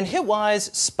 And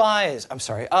Hitwise spies, I'm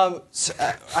sorry, did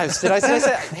I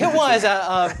say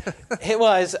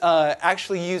Hitwise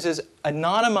actually uses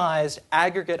anonymized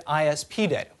aggregate ISP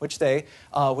data, which they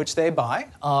buy,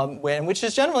 which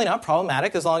is generally not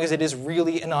problematic as long as it is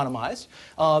really anonymized.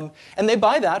 And they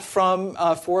buy that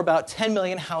for about 10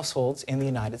 million households in the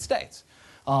United States.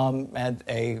 And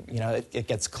it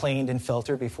gets cleaned and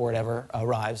filtered before it ever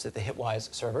arrives at the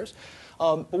Hitwise servers.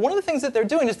 But one of the things that they're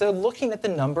doing is they're looking at the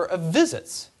number of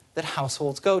visits that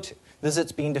households go to.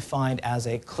 Visits being defined as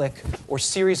a click or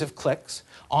series of clicks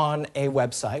on a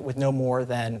website with no more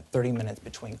than 30 minutes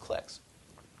between clicks.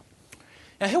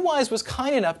 Now, Hitwise was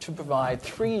kind enough to provide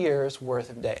 3 years' worth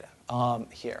of data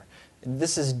here.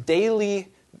 This is daily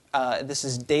this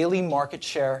is daily market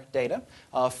share data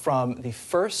from the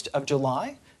 1st of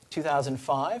July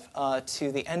 2005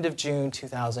 to the end of June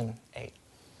 2008.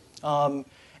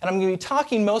 And I'm going to be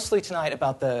talking mostly tonight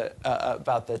about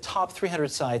the top 300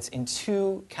 sites in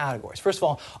two categories. First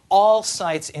of all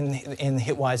sites in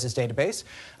Hitwise's database,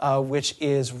 which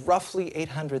is roughly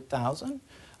 800,000,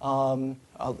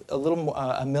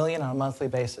 a million on a monthly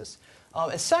basis.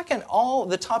 And second, all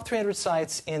the top 300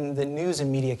 sites in the news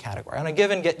and media category. On a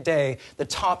given day, the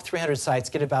top 300 sites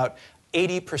get about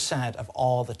 80% of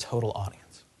all the total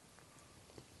audience.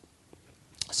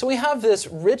 So we have this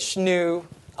rich new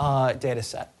data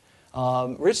set,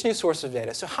 rich new source of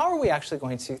data. So how are we actually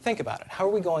going to think about it? How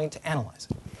are we going to analyze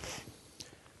it?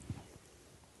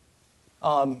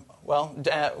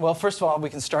 Well, first of all, we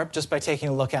can start just by taking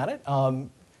a look at it.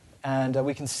 And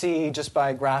we can see just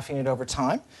by graphing it over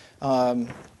time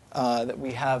that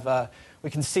we have.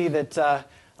 We can see that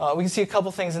we can see a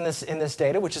couple things in this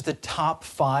data, which is the top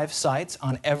 5 sites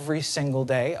on every single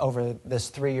day over this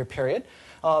 3-year period.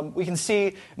 We can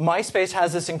see MySpace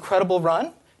has this incredible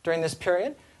run during this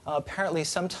period. Apparently,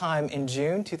 sometime in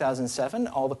June 2007,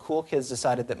 all the cool kids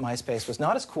decided that MySpace was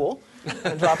not as cool, and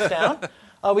it drops down.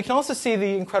 We can also see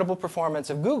the incredible performance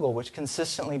of Google, which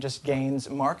consistently just gains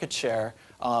market share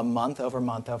month over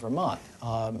month over month,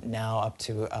 now up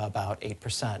to about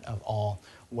 8% of all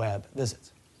web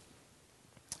visits.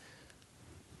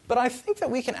 But I think that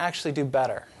we can actually do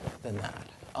better than that.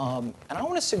 And I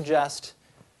want to suggest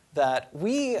that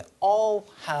we all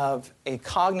have a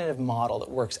cognitive model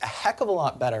that works a heck of a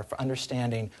lot better for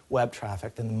understanding web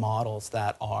traffic than the models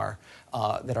that are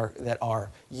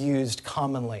used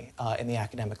commonly in the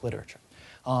academic literature.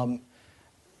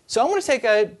 So I want to take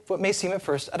what may seem at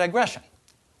first a digression.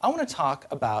 I want to talk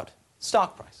about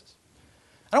stock prices.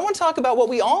 And I want to talk about what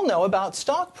we all know about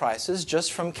stock prices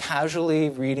just from casually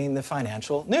reading the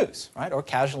financial news, right? Or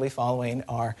casually following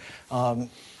our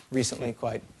recently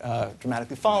quite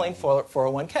dramatically falling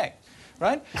 401k,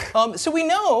 right? So we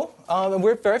know, and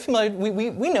we're very familiar,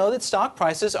 we know that stock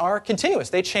prices are continuous.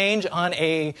 They change on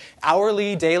a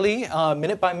hourly, daily,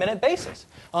 minute-by-minute basis.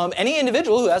 Any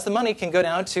individual who has the money can go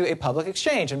down to a public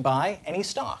exchange and buy any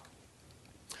stock.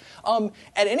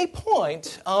 At any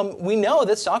point, we know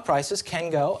that stock prices can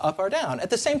go up or down. At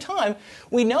the same time,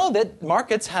 we know that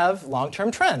markets have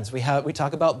long-term trends. We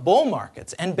talk about bull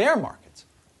markets and bear markets.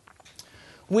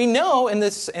 We know, and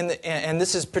this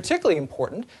is particularly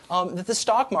important, that the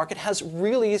stock market has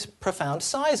really profound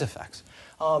size effects.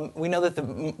 We know that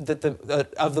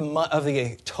of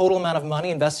the total amount of money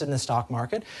invested in the stock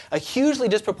market, a hugely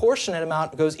disproportionate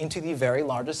amount goes into the very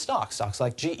largest stocks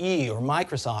like GE or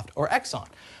Microsoft or Exxon.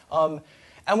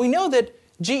 And we know that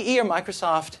GE or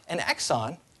Microsoft and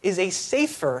Exxon is a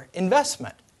safer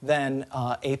investment than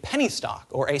a penny stock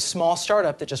or a small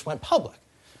startup that just went public.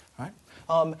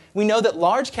 We know that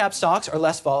large-cap stocks are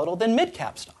less volatile than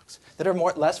mid-cap stocks, that are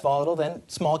less volatile than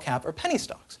small-cap or penny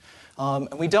stocks.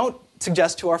 And we don't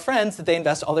suggest to our friends that they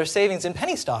invest all their savings in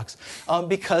penny stocks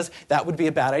because that would be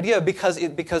a bad idea, because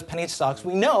penny stocks,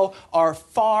 we know, are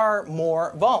far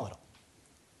more volatile.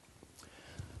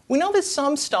 We know that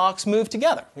some stocks move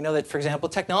together. We know that, for example,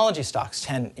 technology stocks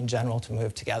tend, in general, to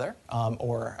move together.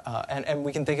 And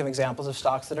we can think of examples of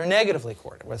stocks that are negatively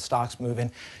correlated, where stocks move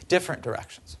in different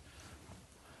directions.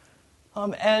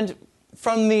 And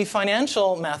from the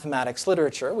financial mathematics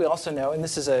literature, we also know, and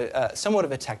this is somewhat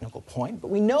of a technical point, but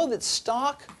we know that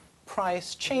stock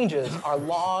price changes are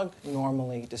log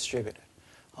normally distributed.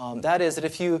 That is, that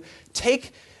if you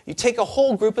take a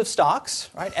whole group of stocks,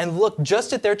 right, and look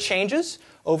just at their changes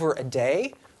over a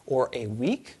day or a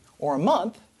week or a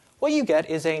month, what you get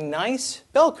is a nice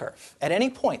bell curve at any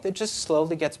point that just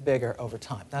slowly gets bigger over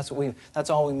time. That's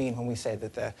all we mean when we say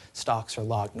that the stocks are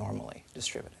log normally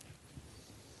distributed.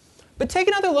 But take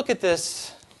another look at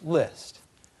this list.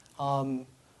 I'm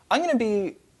going to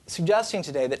be suggesting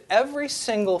today that every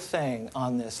single thing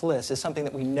on this list is something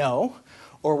that we know,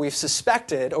 or we've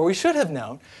suspected, or we should have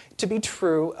known to be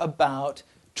true about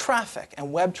traffic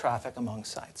and web traffic among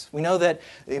sites. We know that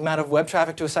the amount of web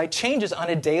traffic to a site changes on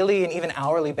a daily and even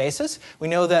hourly basis. We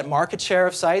know that market share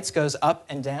of sites goes up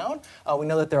and down. We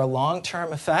know that there are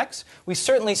long-term effects. We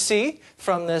certainly see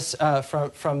from this,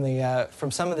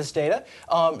 from some of this data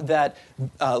that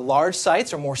large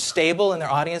sites are more stable in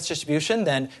their audience distribution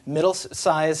than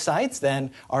middle-sized sites,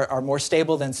 are more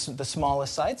stable than the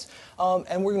smallest sites.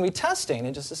 And we're going to be testing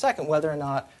in just a second whether or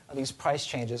not these price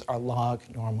changes are log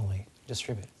normally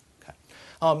distributed.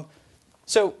 Okay.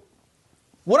 So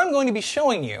what I'm going to be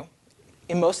showing you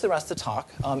in most of the rest of the talk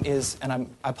is, and I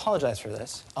apologize for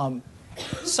this,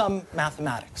 some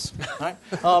mathematics. Right?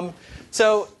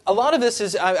 So a lot of this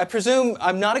is, I presume,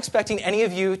 I'm not expecting any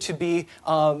of you to be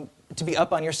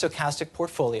up on your stochastic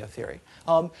portfolio theory.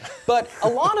 But a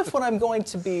lot of what I'm going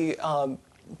to be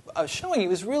showing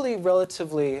you is really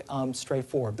relatively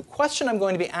straightforward. The question I'm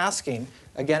going to be asking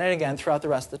again and again throughout the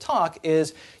rest of the talk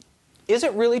is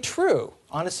it really true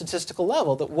on a statistical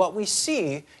level that what we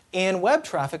see in web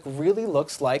traffic really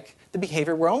looks like the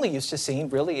behavior we're only used to seeing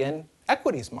really in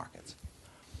equities markets?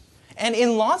 And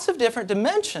in lots of different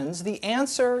dimensions, the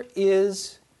answer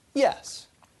is yes.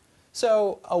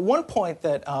 So one point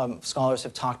that scholars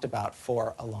have talked about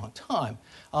for a long time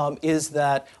is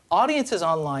that audiences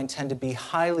online tend to be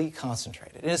highly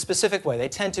concentrated in a specific way. They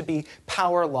tend to be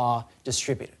power law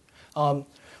distributed.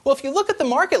 Well, if you look at the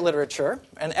market literature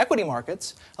and equity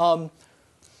markets, all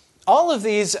of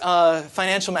these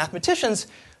financial mathematicians,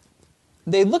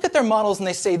 they look at their models and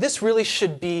they say this really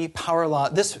should be power law.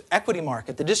 This equity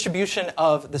market, the distribution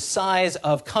of the size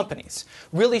of companies,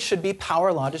 really should be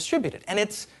power law distributed. And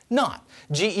it's not.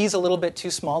 GE's a little bit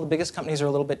too small. The biggest companies are a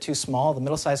little bit too small. The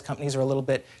middle-sized companies are a little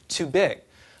bit too big.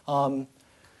 And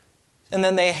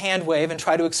then they hand wave and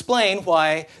try to explain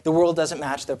why the world doesn't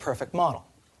match their perfect model.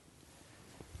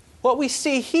 What we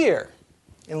see here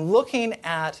in looking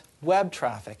at web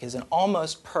traffic is an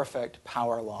almost perfect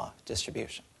power law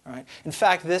distribution. Right? In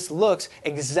fact, this looks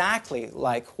exactly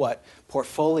like what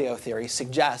portfolio theory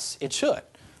suggests it should.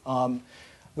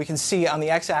 We can see on the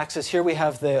x-axis here we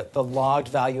have the logged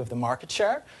value of the market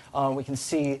share. We can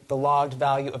see the logged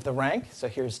value of the rank. So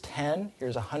here's 10,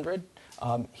 here's 100,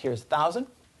 here's 1,000.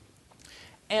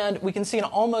 And we can see an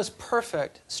almost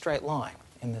perfect straight line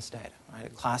in this data, right? A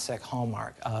classic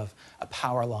hallmark of a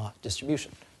power law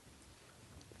distribution.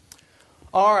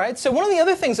 All right, so one of the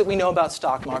other things that we know about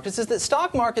stock markets is that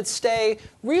stock markets stay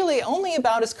really only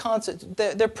about as constant.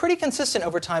 They're pretty consistent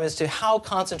over time as to how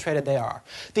concentrated they are.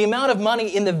 The amount of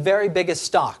money in the very biggest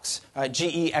stocks,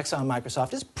 GE, Exxon,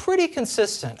 Microsoft, is pretty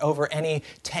consistent over any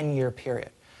 10-year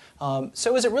period.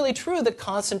 So is it really true that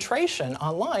concentration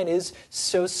online is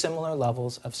so similar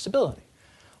levels of stability?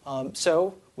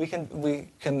 So we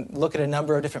can look at a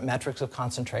number of different metrics of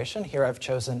concentration. Here I've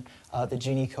chosen the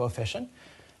Gini coefficient.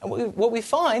 And what we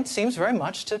find seems very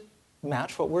much to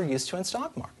match what we're used to in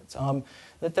stock markets,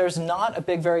 that there's not a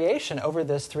big variation over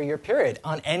this 3-year period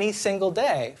on any single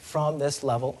day from this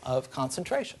level of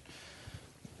concentration.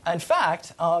 In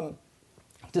fact,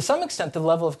 to some extent, the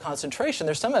level of concentration,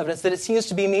 there's some evidence that it seems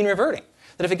to be mean reverting,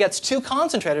 that if it gets too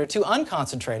concentrated or too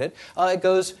unconcentrated, it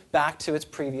goes back to its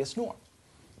previous norm.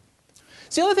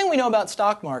 So the other thing we know about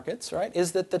stock markets, right,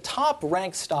 is that the top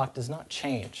ranked stock does not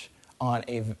change on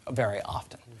very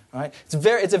often. Right?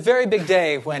 It's a very big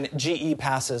day when GE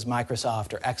passes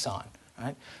Microsoft or Exxon.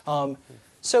 Right?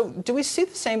 So do we see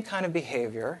the same kind of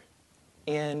behavior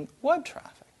in web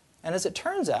traffic? And as it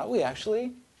turns out, we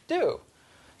actually do.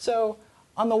 So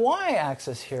on the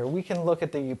y-axis here, we can look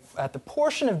at the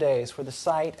portion of days where the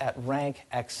site at rank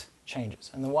X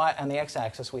changes. And on the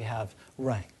x-axis, we have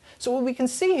rank. So what we can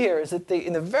see here is that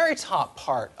in the very top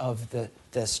part of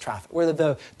this traffic, where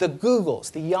the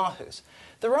Googles, the Yahoos,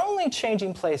 they're only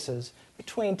changing places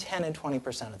between 10 and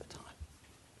 20% of the time.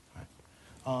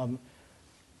 Right?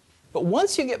 But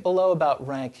once you get below about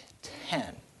rank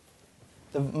 10,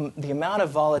 the amount of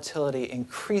volatility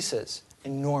increases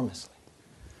enormously.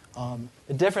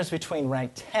 The difference between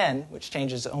rank 10, which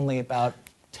changes only about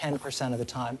 10% of the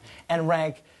time, and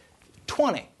rank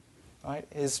 20, right,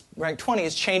 rank 20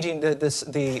 is changing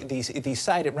the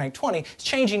site at rank 20 is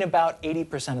changing about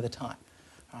 80% of the time.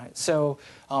 Right? So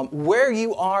where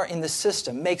you are in the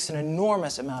system makes an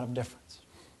enormous amount of difference.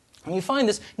 And you find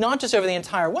this not just over the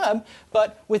entire web,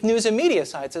 but with news and media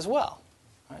sites as well.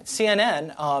 Right?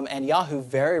 CNN and Yahoo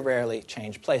very rarely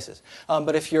change places.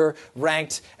 But if you're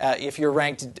ranked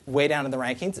way down in the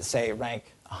rankings, at say rank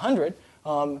 100,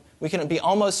 we can be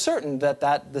almost certain that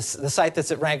the site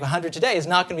that's at rank 100 today is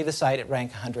not going to be the site at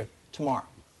rank 100 tomorrow.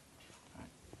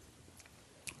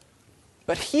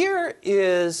 But here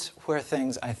is where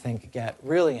things, I think, get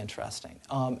really interesting,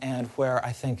 and where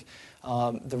I think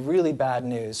the really bad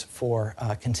news for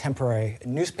contemporary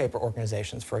newspaper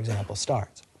organizations, for example,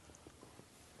 starts.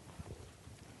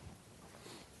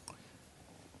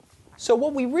 So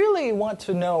what we really want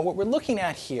to know, what we're looking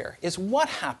at here, is what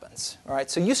happens. All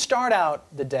right? So you start out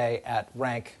the day at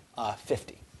rank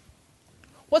 50.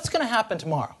 What's going to happen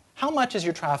tomorrow? How much is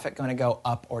your traffic going to go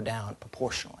up or down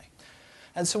proportionally?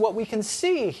 And so what we can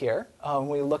see here, when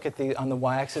we look at on the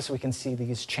y-axis, we can see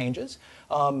these changes,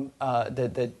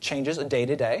 the changes day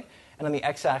to day. And on the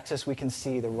x-axis, we can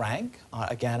see the rank,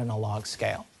 again, in a log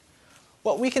scale.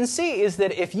 What we can see is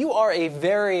that if you are a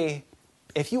very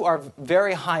if you are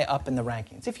very high up in the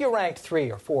rankings, if you're ranked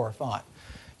 3 or 4 or 5,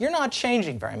 you're not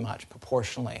changing very much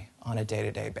proportionally on a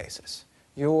day-to-day basis.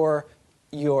 Your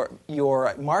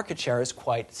market share is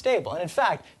quite stable. And in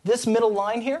fact, this middle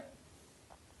line here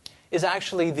is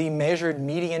actually the measured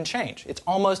median change. It's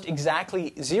almost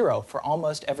exactly 0 for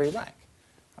almost every rank.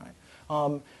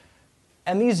 Right?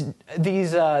 And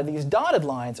these dotted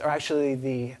lines are actually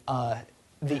the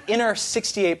inner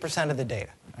 68% of the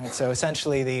data. Right? So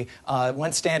essentially the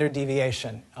one standard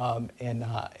deviation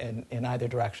in either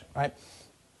direction. Right?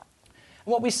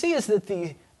 And what we see is that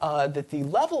the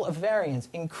level of variance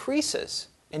increases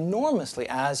enormously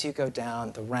as you go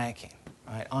down the ranking.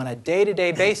 Right? On a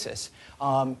day-to-day basis,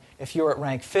 if you're at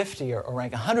rank 50 or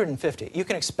rank 150, you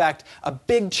can expect a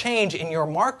big change in your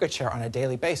market share on a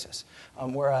daily basis.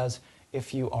 Whereas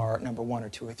if you are number 1 or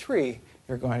 2 or 3,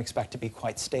 you're going to expect to be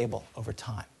quite stable over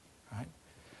time. Right?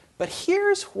 But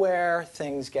here's where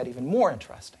things get even more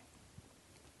interesting.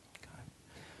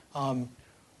 Okay.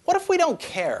 What if we don't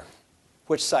care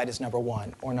which site is number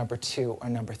 1 or number 2 or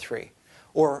number 3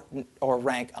 or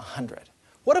rank 100?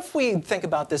 What if we think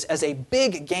about this as a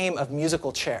big game of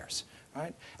musical chairs?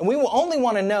 Right? And we will only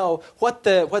want to know what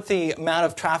the amount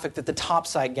of traffic that the top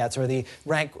site gets or the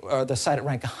site at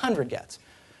rank 100 gets.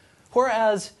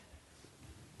 Whereas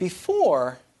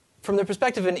before, from the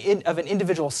perspective of an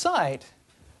individual site,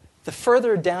 the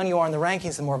further down you are in the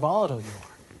rankings, the more volatile you are.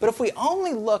 But if we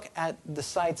only look at the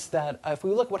sites if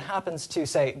we look at what happens to,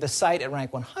 say, the site at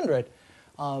rank 100,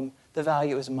 the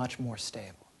value is much more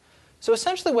stable. So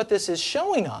essentially what this is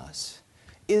showing us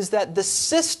is that the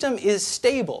system is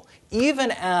stable,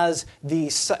 even as the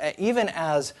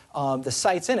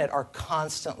sites in it are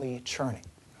constantly churning.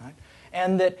 Right?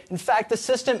 And that, in fact, the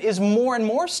system is more and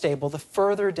more stable the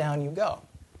further down you go.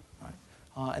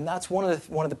 Right? And that's one of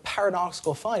the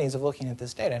paradoxical findings of looking at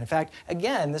this data. And in fact,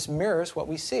 again, this mirrors what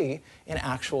we see in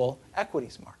actual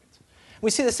equities markets.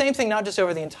 We see the same thing not just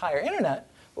over the entire internet,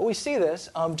 but we see this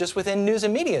just within news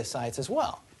and media sites as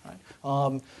well.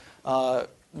 Right?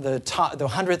 The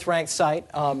 100th ranked site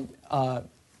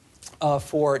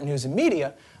for news and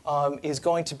media is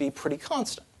going to be pretty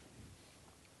constant.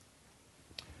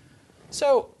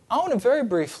 So I want to very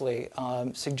briefly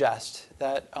suggest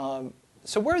that,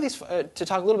 to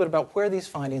talk a little bit about where these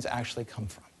findings actually come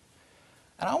from.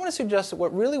 And I want to suggest that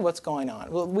what's going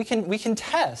on. Well, we can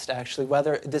test, actually,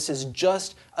 whether this is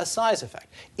just a size effect.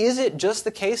 Is it just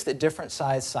the case that different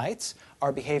size sites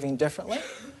are behaving differently?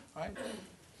 Right?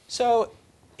 So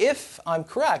if I'm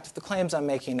correct, if the claims I'm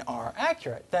making are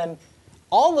accurate, then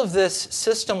all of this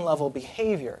system-level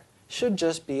behavior should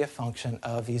just be a function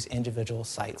of these individual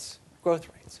sites' growth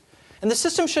rates. And the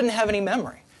system shouldn't have any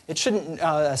memory. It shouldn't,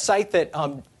 a site that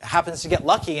happens to get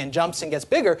lucky and jumps and gets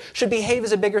bigger should behave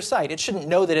as a bigger site. It shouldn't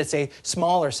know that it's a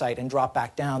smaller site and drop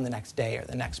back down the next day or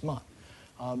the next month.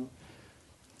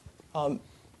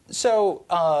 So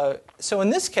in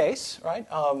this case, right,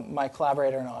 my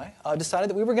collaborator and I decided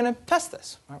that we were going to test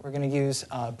this. Right? We're going to use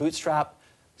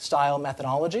bootstrap-style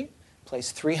methodology,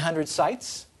 place 300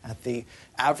 sites at the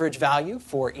average value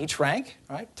for each rank.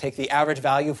 Right? Take the average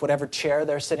value of whatever chair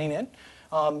they're sitting in.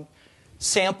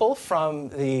 Sample from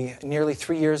the nearly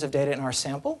 3 years of data in our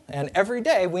sample. And every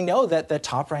day, we know that the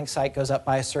top-ranked site goes up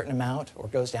by a certain amount or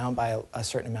goes down by a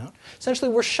certain amount.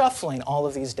 Essentially, we're shuffling all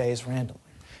of these days randomly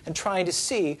and trying to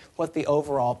see what the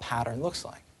overall pattern looks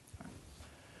like.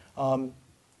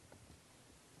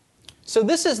 So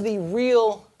this is the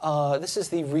real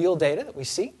data that we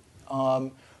see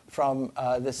from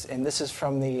this, and this is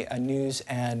from the news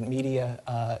and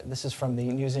media. This is from the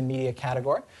news and media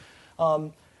category.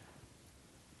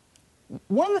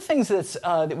 One of the things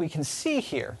that we can see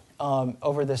here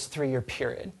over this 3-year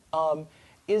period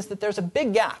is that there's a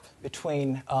big gap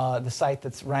between the site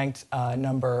that's ranked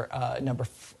number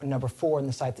 4 and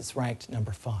the site that's ranked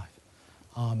number 5.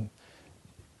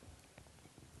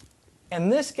 And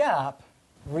this gap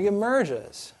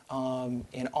reemerges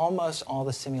in almost all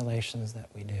the simulations that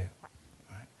we do.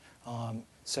 Right?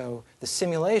 So the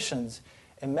simulations,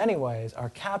 in many ways,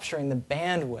 are capturing the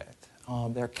bandwidth.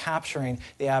 They're capturing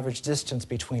the average distance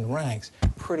between ranks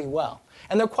pretty well.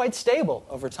 And they're quite stable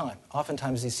over time.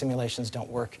 Oftentimes, these simulations don't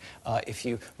work if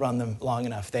you run them long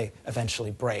enough. They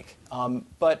eventually break.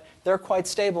 But they're quite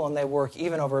stable, and they work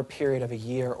even over a period of a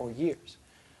year or years.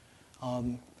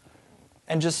 And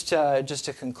just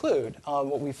to conclude,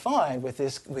 what we find with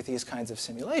these kinds of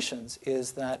simulations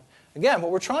is that, again,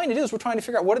 what we're trying to do is we're trying to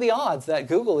figure out what are the odds that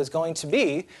Google is going to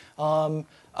be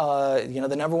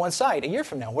the number 1 site a year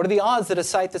from now. What are the odds that a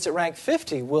site that's at rank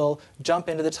 50 will jump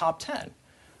into the top 10?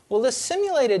 Well, this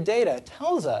simulated data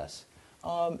tells us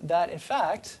that, in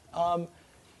fact,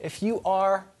 if you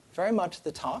are very much at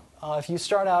the top, if you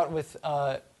start out with,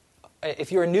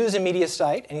 if you're a news and media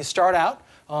site and you start out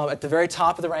at the very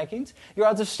top of the rankings, your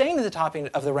odds of staying at the top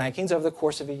of the rankings over the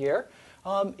course of a year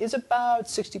is about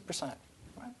 60%.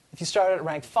 If you start at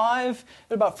rank 5,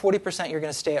 at about 40% you're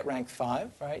going to stay at rank 5.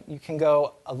 Right? You can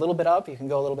go a little bit up, you can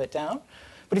go a little bit down.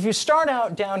 But if you start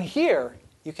out down here,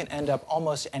 you can end up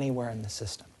almost anywhere in the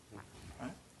system.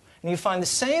 Right? And you find the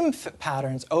same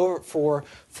patterns for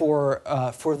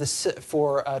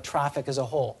traffic as a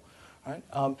whole. Right?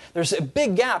 There's a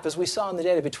big gap, as we saw in the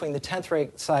data, between the 10th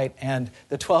ranked site and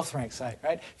the 12th ranked site.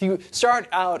 Right? If you start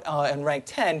out in rank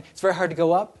 10, it's very hard to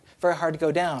go up, very hard to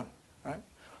go down. Right?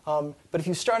 But if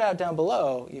you start out down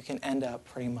below, you can end up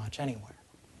pretty much anywhere.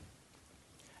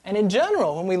 And in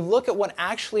general, when we look at what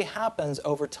actually happens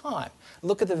over time,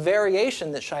 look at the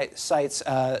variation that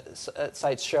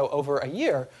sites show over a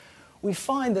year, we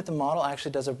find that the model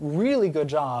actually does a really good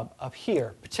job up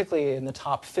here, particularly in the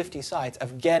top 50 sites,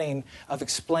 of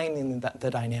explaining the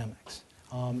dynamics.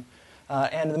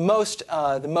 And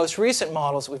the most recent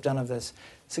models we've done of this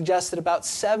suggest that about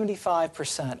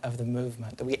 75% of the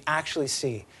movement that we actually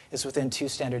see is within 2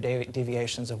 standard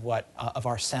deviations of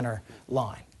our center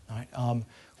line, right?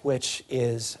 Which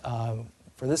is,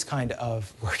 for this kind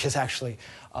of work, is actually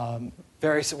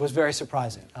was very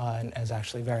surprising and is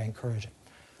actually very encouraging.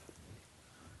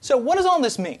 So what does all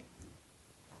this mean?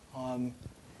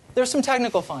 There's some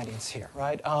technical findings here,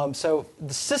 right? So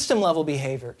the system-level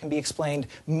behavior can be explained,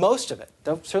 most of it,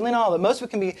 though certainly not all, but most of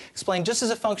it can be explained just as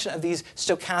a function of these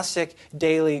stochastic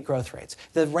daily growth rates,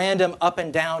 the random up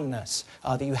and downness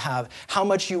that you have, how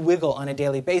much you wiggle on a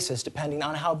daily basis depending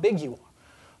on how big you are.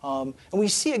 And we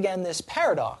see, again, this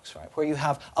paradox, right, where you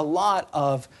have a lot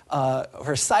of,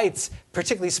 where sites,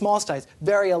 particularly small sites,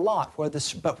 vary a lot, but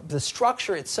the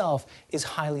structure itself is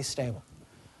highly stable.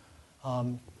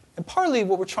 And partly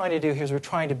what we're trying to do here is we're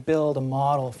trying to build a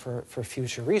model for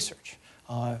future research.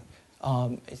 We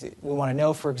want to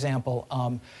know, for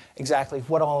example, exactly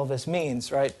what all of this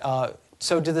means, right?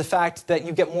 So do the fact that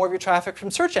you get more of your traffic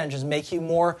from search engines make you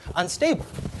more unstable?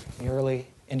 The early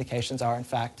indications are, in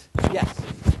fact, yes.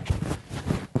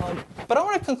 But I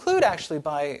want to conclude, actually,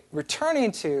 by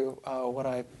returning to what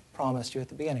I promised you at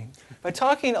the beginning, by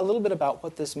talking a little bit about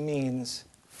what this means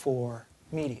for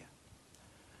media.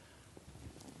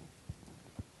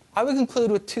 I would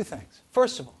conclude with 2 things.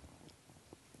 First of all,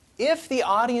 if the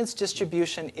audience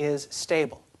distribution is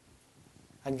stable,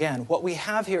 again, what we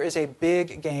have here is a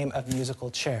big game of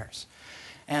musical chairs.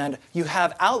 And you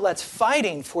have outlets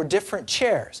fighting for different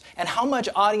chairs. And how much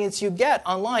audience you get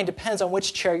online depends on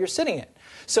which chair you're sitting in.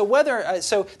 So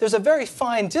there's a very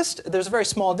there's a very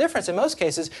small difference in most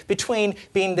cases between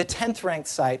being the 10th ranked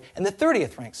site and the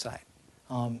 30th ranked site.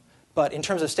 But in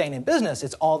terms of staying in business,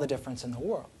 it's all the difference in the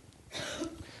world.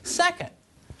 Second,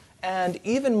 and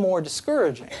even more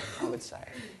discouraging, I would say,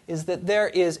 is that there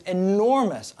is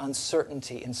enormous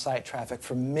uncertainty in site traffic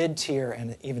for mid-tier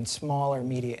and even smaller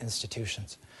media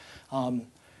institutions.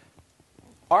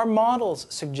 Our models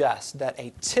suggest that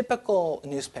a typical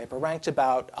newspaper ranked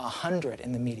about 100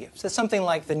 in the media, so something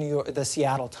like the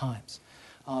Seattle Times,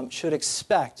 should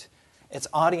expect its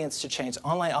audience to change,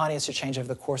 online audience to change over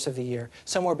the course of the year,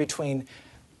 somewhere between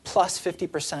plus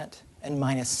 50% and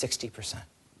minus 60%.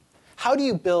 How do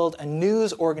you build a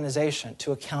news organization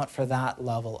to account for that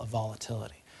level of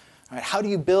volatility? All right, how do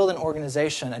you build an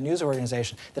organization, a news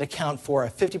organization, that account for a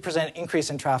 50% increase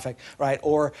in traffic, right,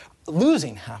 or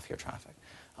losing half your traffic?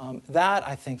 That,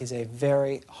 I think, is a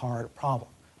very hard problem.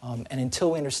 And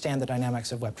until we understand the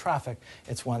dynamics of web traffic,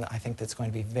 it's one that I think that's going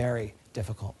to be very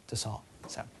difficult to solve.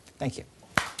 So, thank you.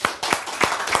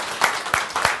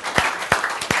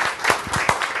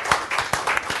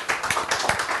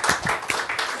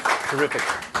 Terrific.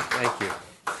 Thank you.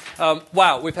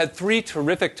 Wow, we've had 3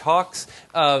 terrific talks,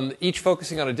 each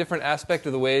focusing on a different aspect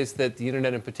of the ways that the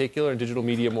internet in particular and digital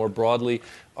media more broadly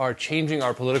are changing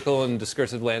our political and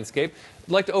discursive landscape.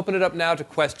 I'd like to open it up now to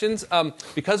questions.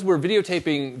 Because we're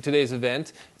videotaping today's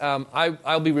event,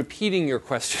 I'll be repeating your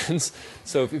questions.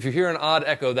 So if you hear an odd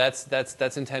echo,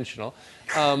 that's intentional.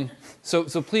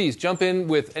 So please jump in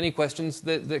with any questions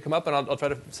that come up, and I'll try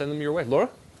to send them your way. Laura?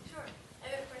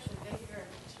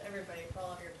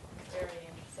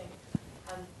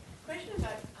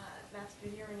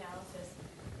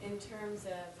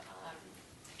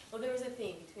 Well, there was a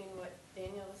theme between what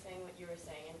Daniel was saying, what you were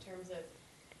saying, in terms of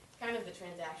kind of the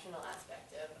transactional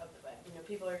aspect of the web. You know,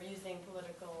 people are using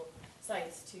political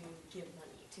sites to give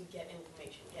money, to get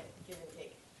information, give and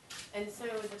take. And so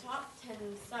the top 10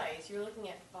 sites, you're looking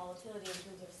at volatility in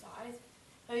terms of size.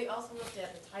 Have you also looked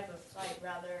at the type of site,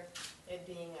 rather it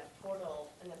being a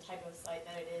portal and the type of of site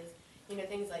that it is,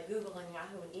 things like Google and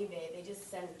Yahoo and eBay, they just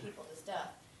send people to stuff,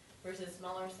 versus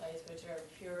smaller sites which are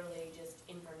purely just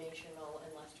informational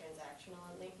and less transactional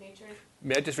in nature.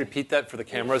 May I just repeat that for the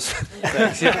cameras?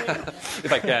 Thanks. Yeah.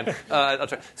 If I can. I'll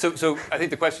try. So I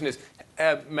think the question is,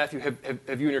 Matthew, have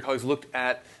you and your colleagues looked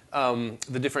at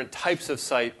the different types of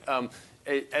site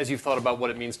as you've thought about what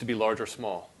it means to be large or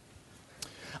small?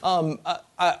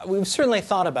 We've certainly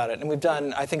thought about it, and we've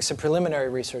done, I think, some preliminary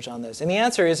research on this. And the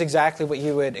answer is exactly what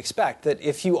you would expect, that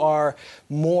if you are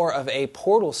more of a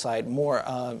portal site,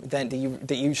 then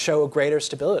that you show a greater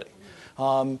stability.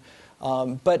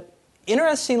 But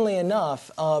interestingly enough,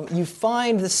 you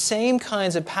find the same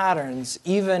kinds of patterns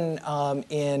even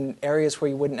in areas where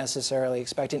you wouldn't necessarily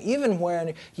expect, and even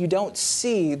when you don't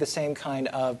see the same kind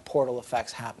of portal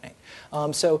effects happening.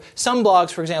 So some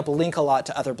blogs, for example, link a lot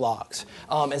to other blogs,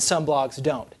 and some blogs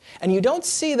don't. And you don't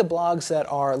see the blogs that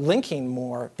are linking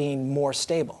more being more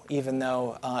stable, even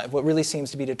though what really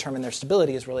seems to be determining their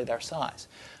stability is really their size.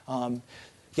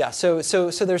 So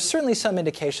there's certainly some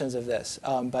indications of this,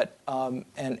 but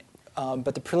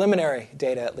the preliminary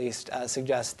data, at least,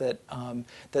 suggests that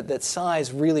that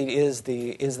size really is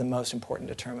the most important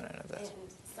determinant of this.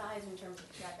 And size in terms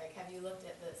of traffic, have you looked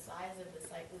at the size of the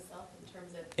site itself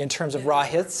in terms of raw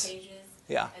hits? Pages,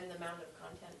 yeah. And the amount of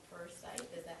content per site?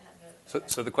 Does that have a?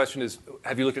 So the question is,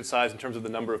 have you looked at size in terms of the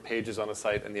number of pages on a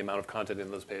site and the amount of content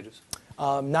in those pages?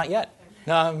 Not yet,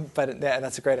 but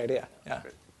that's a great idea. Yeah.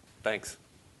 Great. Thanks.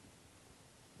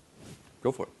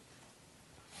 Go for it.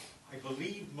 I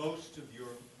believe most of your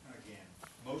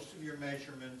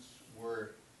measurements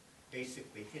were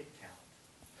basically hit count.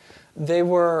 They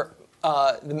were,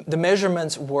 the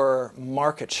measurements were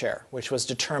market share, which was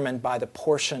determined by the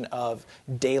portion of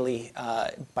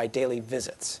by daily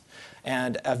visits.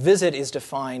 And a visit is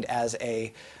defined as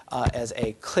a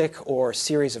click or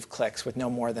series of clicks with no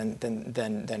more than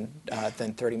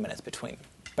 30 minutes between.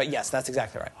 But yes, that's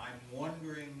exactly right. I'm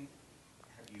wondering,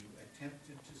 have you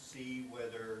attempted to see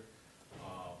whether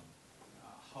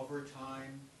hover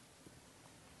time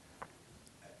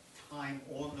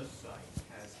on the site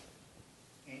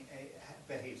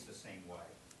behaves the same way?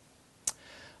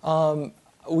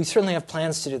 We certainly have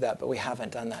plans to do that, but we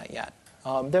haven't done that yet.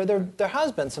 There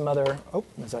has been some other. Oh,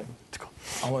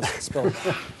 almost spilled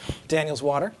Daniel's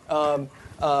water.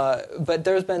 But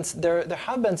there has been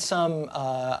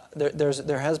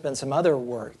some other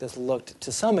work that's looked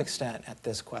to some extent at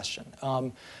this question,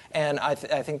 and I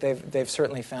think they've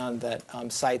certainly found that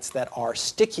sites that are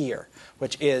stickier,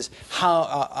 which is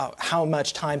how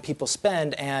much time people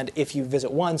spend, and if you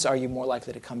visit once, are you more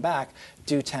likely to come back,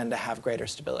 do tend to have greater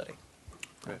stability.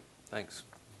 Great, thanks.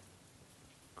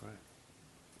 Great.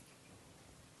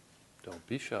 Don't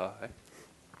be shy,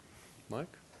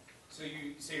 Mike. So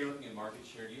you say you're looking at market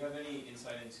share. Do you have any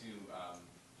insight into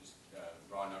just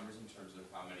raw numbers in terms of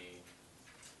how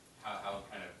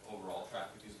kind of overall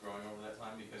traffic is growing over that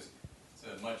time? Because it's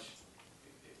a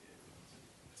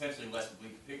potentially less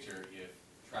bleak picture if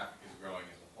traffic is growing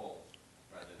as a whole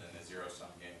rather than a zero-sum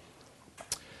game.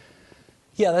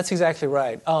 Yeah, that's exactly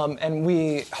right. And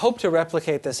we hope to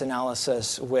replicate this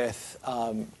analysis with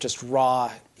just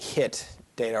raw hit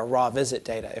data, or raw visit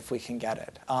data, if we can get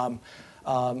it.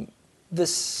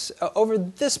 Over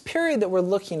this period that we're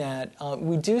looking at,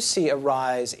 we do see a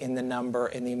rise in the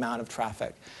amount of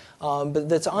traffic, but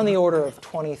that's on the order of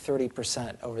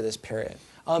 20-30% over this period.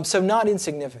 So not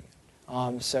insignificant.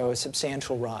 So a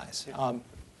substantial rise.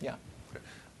 Yeah.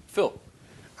 Phil.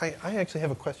 I actually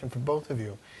have a question for both of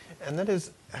you, and that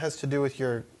has to do with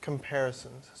your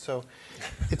comparisons. So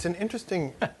it's an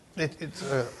interesting, it's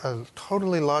a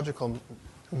totally logical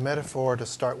metaphor to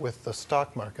start with the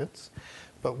stock markets.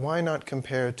 But why not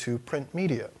compare to print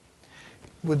media?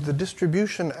 Would the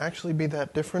distribution actually be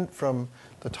that different from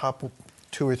the top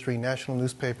 2 or 3 national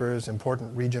newspapers,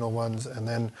 important regional ones, and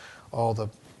then all the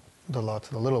lots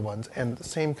of the little ones? And the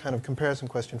same kind of comparison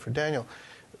question for Daniel.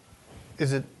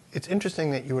 It's interesting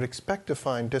that you would expect to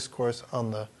find discourse on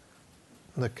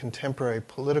the contemporary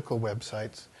political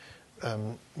websites.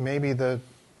 Maybe the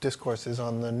discourse is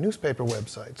on the newspaper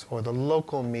websites or the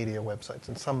local media websites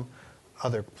in some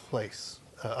other place.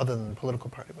 Other than the political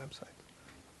party website?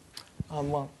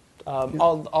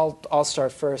 I'll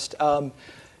start first.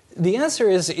 The answer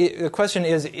is, the question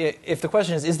is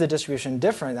the distribution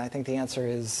different? I think the answer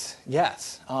is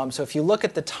yes. So if you look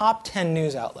at the top 10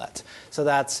 news outlets, so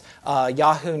that's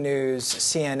Yahoo News,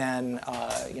 CNN,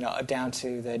 down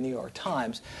to the New York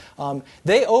Times,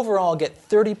 they overall get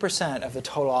 30% of the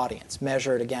total audience,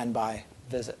 measured again by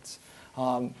visits.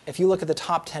 If you look at the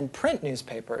top 10 print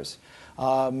newspapers,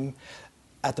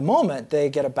 at the moment, they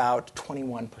get about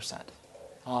 21%.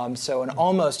 So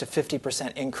almost a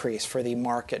 50% increase for the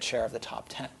market share of the top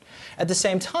 10. At the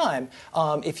same time,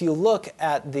 if you look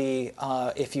at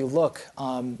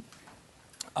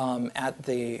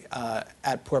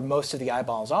where most of the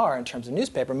eyeballs are in terms of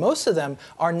newspaper, most of them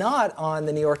are not on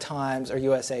the New York Times or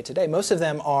USA Today. Most of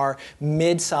them are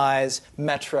mid-size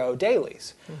metro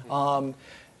dailies.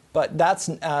 But that's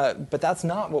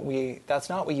not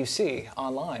what you see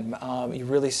online. You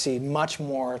really see much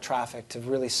more traffic to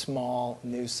really small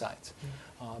news sites.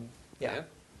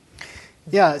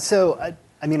 Yeah. So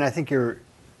I mean, I think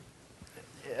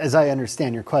as I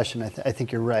understand your question, I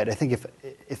think you're right. I think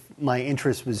if my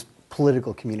interest was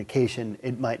political communication,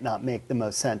 it might not make the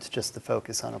most sense just to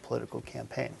focus on a political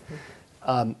campaign.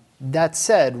 That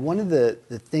said, one of the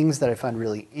things that I find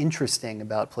really interesting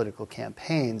about political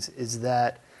campaigns is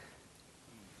that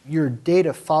your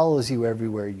data follows you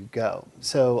everywhere you go.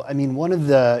 So, I mean, one of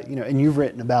the, and you've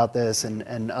written about this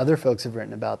and other folks have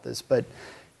written about this, but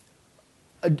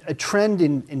a trend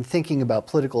in thinking about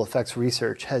political effects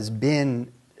research has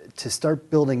been to start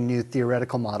building new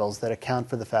theoretical models that account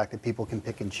for the fact that people can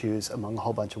pick and choose among a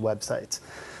whole bunch of websites.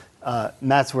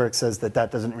 Matt's work says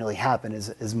that doesn't really happen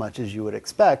as much as you would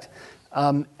expect.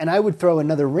 And I would throw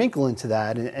another wrinkle into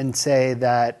that and say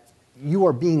that you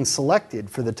are being selected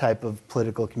for the type of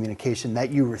political communication that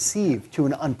you receive to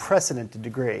an unprecedented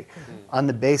degree on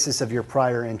the basis of your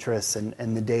prior interests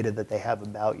and the data that they have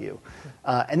about you.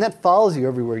 And that follows you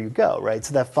everywhere you go, right?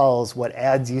 So that follows what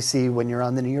ads you see when you're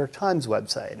on the New York Times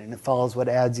website, and it follows what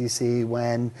ads you see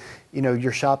when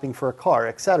you're shopping for a car,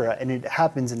 et cetera. And it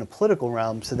happens in the political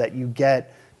realm so that you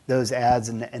get those ads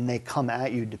and they come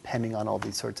at you depending on all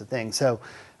these sorts of things. So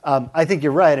I think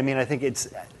you're right. I mean, I think it's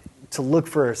to look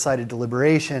for a site of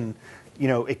deliberation,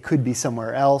 it could be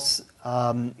somewhere else,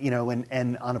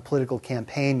 and on a political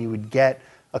campaign, you would get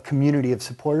a community of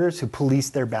supporters who police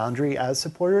their boundary as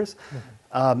supporters.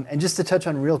 And just to touch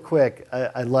on real quick,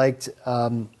 I liked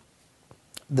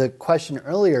the question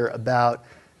earlier about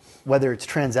whether it's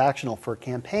transactional for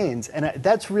campaigns. And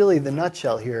that's really the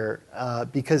nutshell here,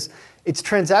 because it's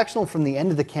transactional from the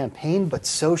end of the campaign, but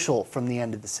social from the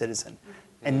end of the citizen.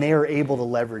 And they are able to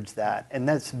leverage that. And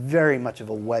that's very much of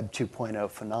a Web 2.0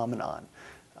 phenomenon.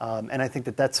 And I think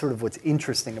that's sort of what's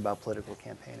interesting about political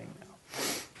campaigning now.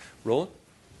 Roland?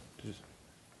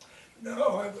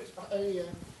 No,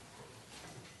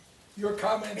 your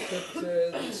comment that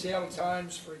the Seattle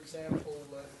Times, for example,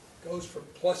 goes from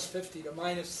 +50 to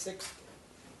 -60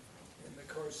 in the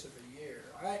course of a year.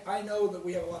 I know that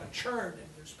we have a lot of churn in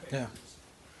newspapers,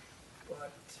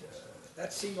 but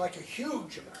that seemed like a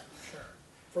huge amount of churn.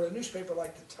 For a newspaper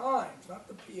like the Times, not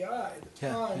the PI, the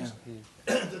Times,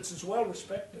 that's as well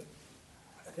respected.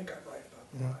 I think I'm right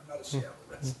about that. I'm not a Seattle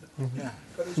resident,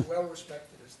 but as well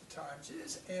respected as the Times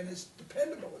is, and as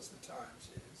dependable as the Times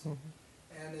is,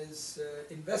 and as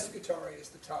investigatory as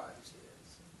the Times is.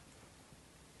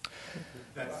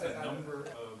 That's the number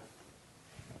of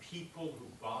people who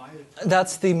buy it?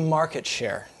 That's the market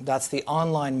share. That's the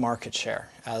online market share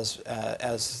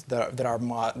that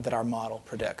our model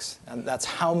predicts. And that's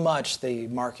how much the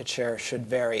market share should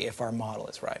vary if our model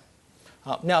is right.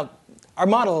 Now, our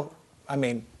model,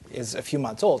 is a few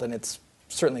months old, and it's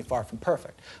certainly far from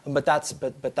perfect. But that's the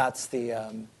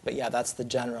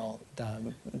general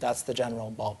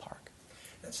ballpark.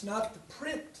 That's not the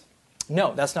print.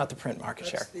 No, that's not the print market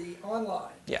share. That's the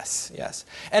online. Yes.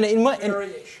 And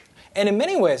in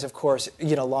many ways, of course,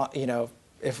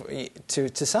 if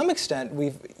to some extent,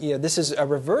 this is a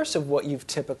reverse of what you've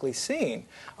typically seen.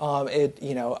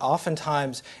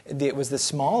 Oftentimes it was the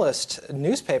smallest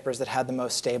newspapers that had the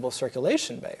most stable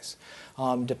circulation base,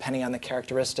 depending on the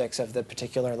characteristics of the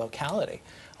particular locality.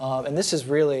 And this is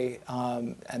really,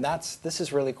 this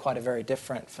is really quite a very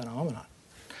different phenomenon.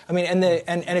 And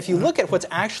if you look at what's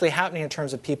actually happening in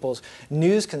terms of people's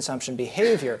news consumption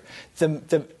behavior,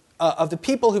 of the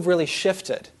people who've really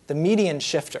shifted, the median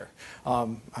shifter,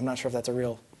 I'm not sure if that's a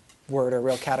real word or a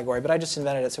real category, but I just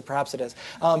invented it, so perhaps it is.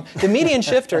 The median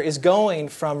shifter is going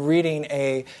from reading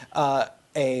a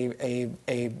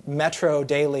metro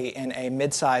daily in a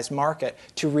mid-sized market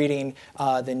to reading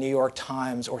the New York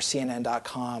Times or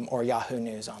CNN.com or Yahoo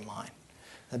News online.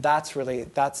 That's really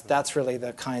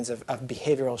the kinds of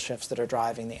behavioral shifts that are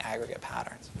driving the aggregate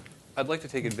patterns. I'd like to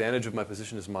take advantage of my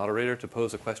position as moderator to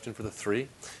pose a question for the three.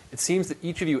 It seems that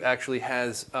each of you actually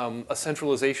has a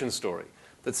centralization story.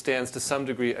 that stands to some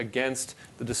degree against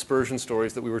the dispersion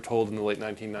stories that we were told in the late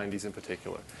 1990s in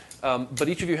particular. But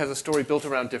each of you has a story built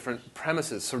around different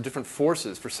premises, sort of different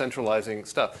forces for centralizing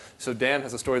stuff. So Dan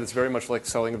has a story that's very much like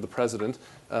Selling of the President.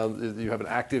 You have an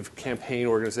active campaign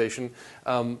organization.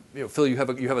 Phil, you have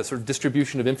a sort of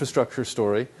distribution of infrastructure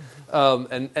story.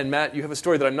 And Matt, you have a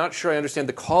story that I'm not sure I understand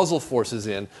the causal forces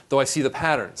in, though I see the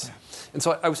patterns. And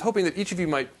so I was hoping that each of you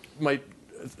might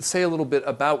say a little bit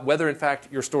about whether, in fact,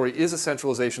 your story is a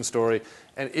centralization story,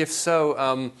 and if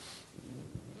so,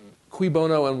 cui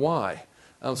bono and why?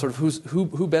 Sort of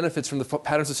who benefits from the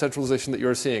patterns of centralization that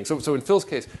you're seeing? So in Phil's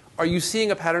case, are you seeing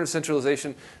a pattern of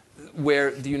centralization where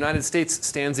the United States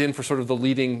stands in for sort of the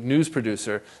leading news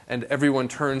producer and everyone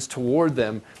turns toward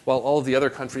them while all of the other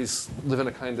countries live in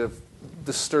a kind of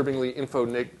disturbingly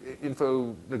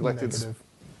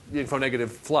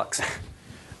info-negative flux?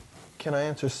 Can I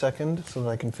answer second so that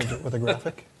I can finish it with a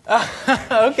graphic?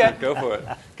 Okay. Go for it.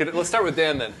 Let's start with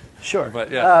Dan then. Sure.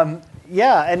 But, yeah.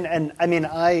 And I mean,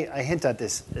 I hint at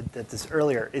this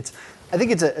earlier. I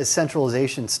think it's a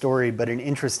centralization story, but an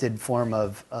interested form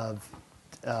of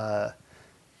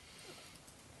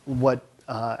what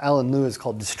Alan Lewis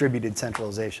called distributed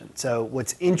centralization. So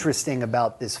what's interesting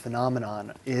about this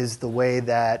phenomenon is the way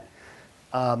that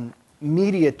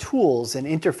media tools and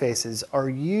interfaces are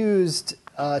used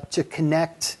to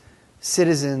connect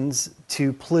citizens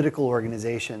to political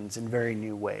organizations in very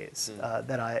new ways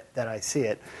that I see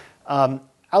it.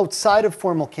 Outside of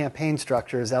formal campaign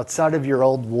structures, outside of your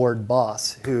old ward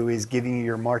boss who is giving you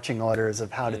your marching orders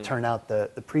of how to turn out the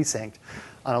precinct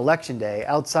on election day,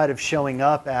 outside of showing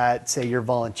up at, say, your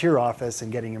volunteer office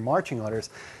and getting your marching orders,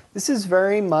 this is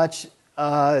very much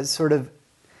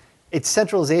it's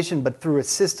centralization, but through a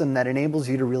system that enables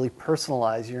you to really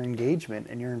personalize your engagement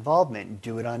and your involvement.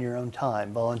 Do it on your own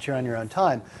time, volunteer on your own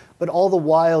time, but all the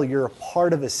while you're a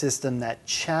part of a system that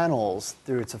channels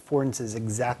through its affordances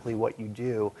exactly what you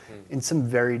do in some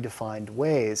very defined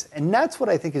ways. And that's what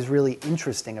I think is really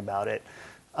interesting about it.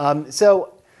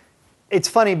 So it's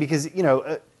funny because,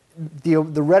 the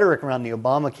rhetoric around the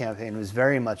Obama campaign was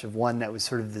very much of one that was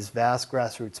sort of this vast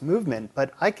grassroots movement,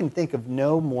 but I can think of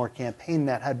no more campaign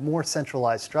that had more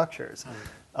centralized structures.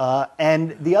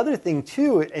 And the other thing,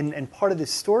 too, and part of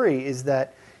this story is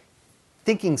that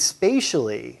thinking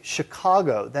spatially,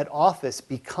 Chicago, that office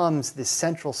becomes this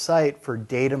central site for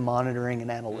data monitoring and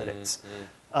analytics.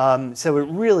 So it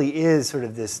really is sort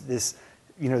of this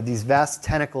these vast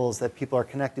tentacles that people are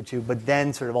connected to, but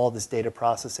then sort of all this data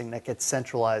processing that gets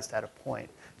centralized at a point.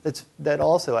 That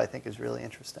also, I think, is really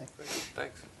interesting.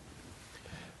 Thanks.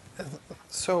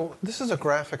 So this is a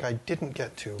graphic I didn't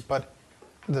get to, but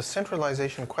the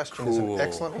centralization question is an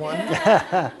excellent one.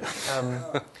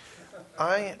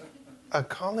 A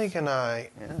colleague and I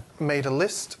made a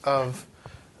list of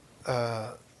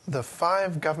the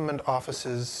 5 government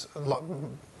offices,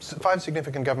 5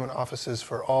 significant government offices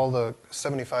for all the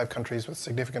 75 countries with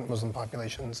significant Muslim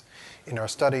populations in our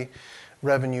study: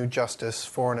 Revenue, Justice,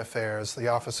 Foreign Affairs, the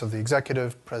Office of the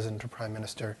Executive, President or Prime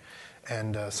Minister,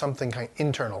 and something kind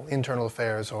of internal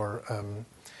affairs or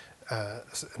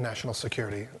national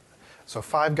security. So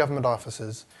 5 government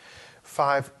offices,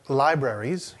 5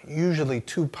 libraries, usually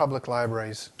 2 public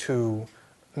libraries, 2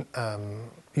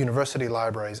 university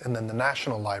libraries, and then the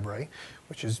National Library,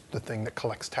 which is the thing that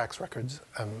collects tax records,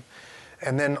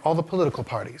 and then all the political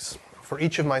parties for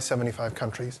each of my 75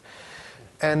 countries.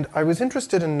 And I was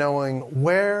interested in knowing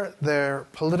where their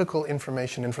political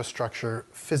information infrastructure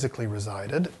physically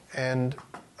resided, and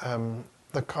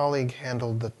the colleague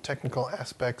handled the technical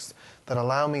aspects that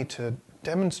allow me to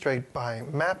demonstrate by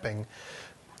mapping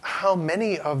how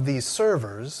many of these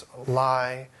servers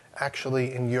lie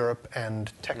actually in Europe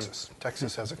and Texas.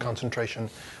 Texas has a concentration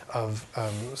of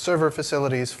server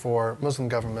facilities for Muslim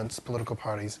governments, political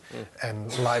parties,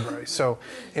 and libraries. So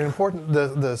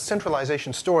the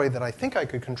centralization story that I think I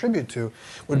could contribute to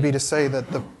would be to say that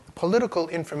the political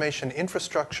information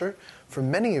infrastructure for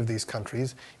many of these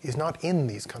countries is not in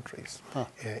these countries.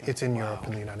 It's in Europe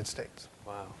and the United States.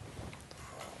 Wow.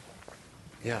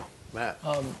 Yeah, Matt.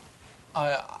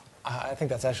 I think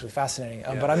that's actually fascinating,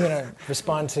 but I'm going to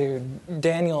respond to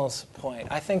Daniel's point.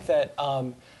 I think that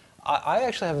I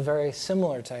actually have a very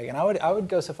similar take, and I would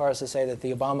go so far as to say that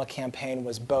the Obama campaign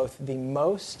was both the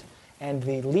most and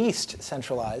the least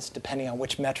centralized, depending on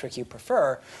which metric you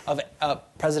prefer, of a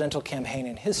presidential campaign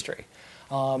in history.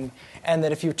 And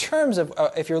that if you're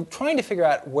trying to figure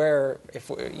out where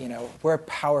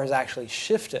power has actually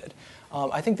shifted,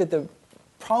 I think that the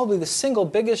probably the single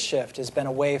biggest shift has been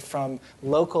away from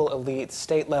local elites,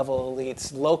 state-level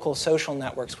elites, local social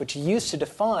networks, which used to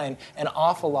define an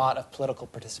awful lot of political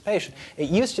participation. It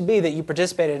used to be that you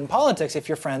participated in politics if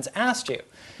your friends asked you.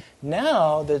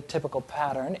 Now, the typical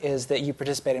pattern is that you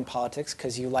participate in politics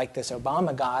because you like this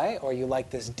Obama guy or you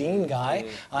like this Dean guy,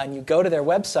 and you go to their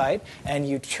website and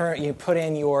you put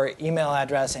in your email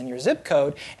address and your zip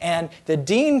code, and the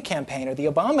Dean campaign or the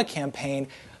Obama campaign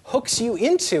hooks you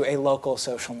into a local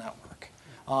social network.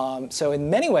 So in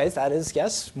many ways, that is,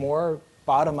 yes, more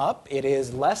bottom-up. It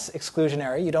is less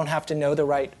exclusionary. You don't have to know the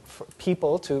right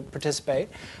people to participate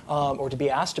or to be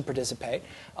asked to participate.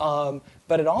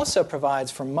 But it also provides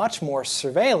for much more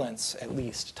surveillance, at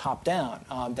least top-down,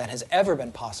 than has ever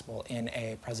been possible in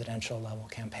a presidential-level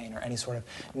campaign or any sort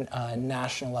of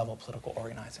national-level political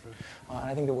organizing. And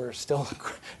I think that we're still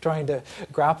trying to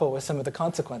grapple with some of the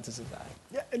consequences of that.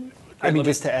 Yeah, I mean,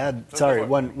 just to add, sorry,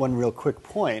 one real quick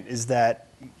point is that,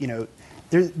 you know,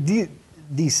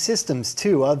 these systems,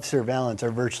 too, of surveillance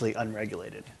are virtually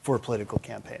unregulated for political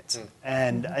campaigns.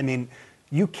 And, I mean,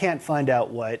 you can't find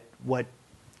out what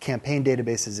campaign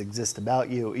databases exist about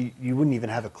you. You wouldn't even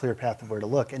have a clear path of where to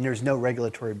look. And there's no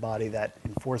regulatory body that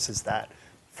enforces that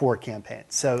for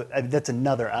campaigns. So that's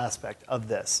another aspect of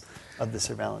this, of the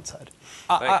surveillance side.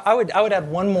 I would add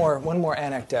one more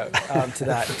anecdote to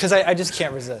that, because I just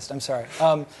can't resist. I'm sorry.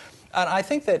 And I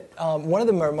think that one of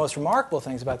the most remarkable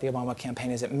things about the Obama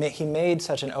campaign is that he made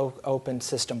such an open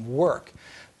system work.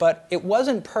 But it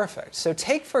wasn't perfect. So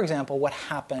take, for example, what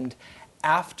happened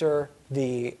after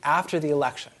the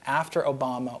election, after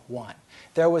Obama won.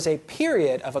 There was a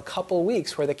period of a couple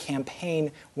weeks where the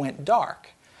campaign went dark.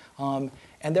 And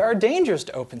there are dangers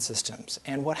to open systems.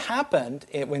 And what happened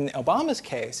in Obama's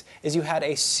case is you had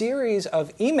a series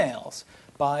of emails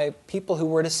by people who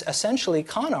were essentially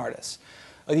con artists.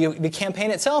 The campaign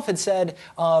itself had said,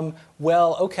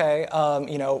 well, okay,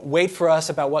 wait for us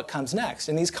about what comes next.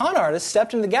 And these con artists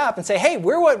stepped in the gap and say, hey,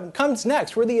 we're what comes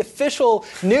next. We're the official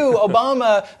new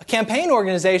Obama campaign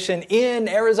organization in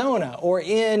Arizona or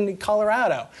in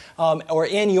Colorado or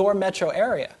in your metro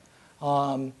area.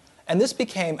 And this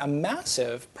became a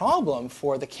massive problem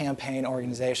for the campaign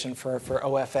organization, for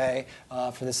OFA,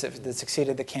 that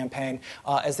succeeded the campaign,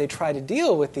 as they tried to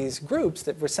deal with these groups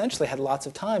that essentially had lots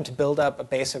of time to build up a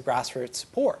base of grassroots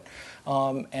support.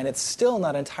 And it's still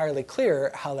not entirely clear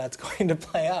how that's going to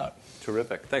play out.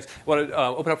 Terrific. Thanks. I want to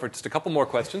open up for just a couple more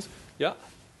questions. Yeah?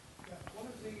 Yeah, one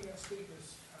of the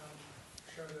speakers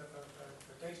showed a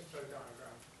data flow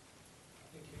diagram.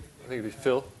 I think it'd be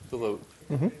Phil.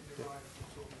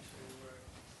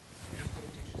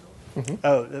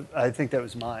 Oh, I think that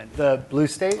was mine. The blue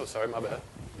state? Oh, sorry, my bad.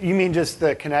 You mean just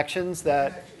the connections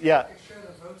that, yeah. It showed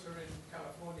a voter in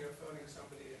California phoning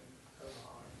somebody in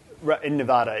Omaha. Right, in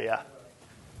Nevada, yeah.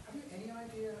 Have you any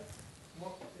idea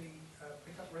what the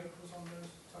pickup rate was on those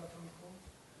telephone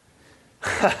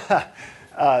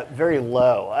calls? Very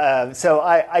low. So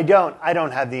I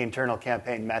don't have the internal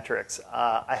campaign metrics.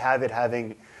 I have it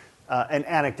having an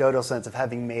anecdotal sense of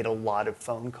having made a lot of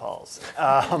phone calls.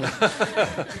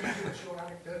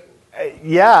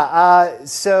 Yeah.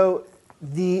 So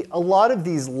a lot of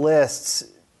these lists,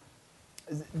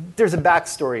 there's a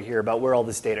backstory here about where all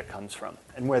this data comes from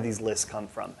and where these lists come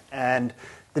from. And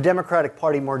the Democratic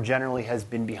Party more generally has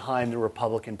been behind the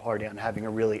Republican Party on having a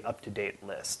really up-to-date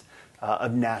list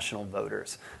of national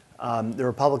voters. The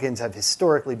Republicans have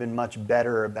historically been much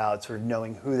better about sort of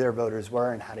knowing who their voters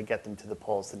were and how to get them to the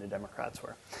polls than the Democrats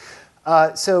were.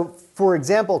 So, for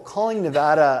example, calling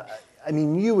Nevada, I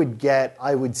mean, you would get,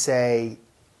 I would say,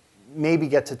 maybe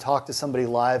get to talk to somebody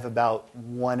live about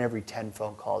 1 every 10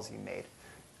 phone calls you made,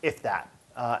 if that.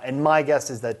 And my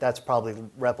guess is that that's probably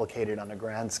replicated on a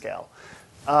grand scale.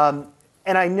 And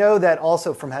I know that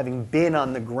also from having been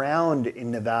on the ground in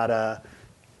Nevada,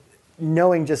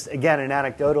 knowing just, again, an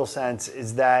anecdotal sense,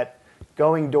 is that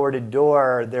going door to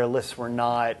door, their lists were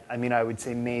not, I mean, I would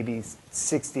say maybe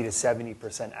 60 to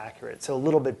 70% accurate. So a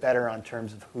little bit better on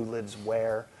terms of who lives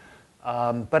where.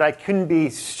 But I couldn't be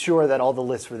sure that all the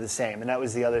lists were the same. And that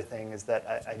was the other thing, is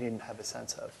that I didn't have a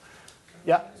sense of.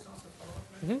 Yeah?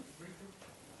 Mm-hmm. Would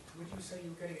you say you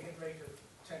were getting a hit rate of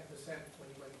 10% when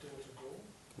you went door to door?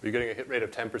 Were you getting a hit rate of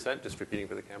 10%? Just repeating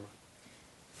for the camera.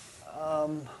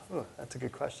 That's a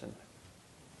good question.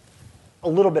 A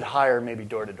little bit higher, maybe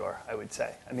door to door, I would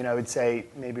say. I mean, I would say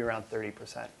maybe around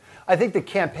 30%. I think the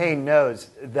campaign knows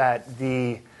that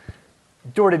the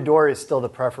door to door is still the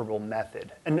preferable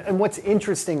method. And what's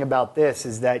interesting about this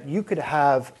is that you could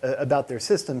have, about their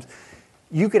systems,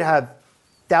 you could have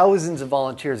thousands of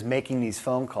volunteers making these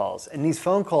phone calls. And these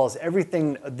phone calls,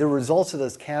 everything, the results of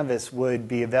those canvass would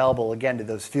be available, again, to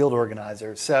those field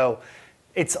organizers. So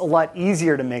it's a lot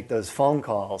easier to make those phone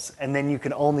calls, and then you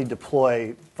can only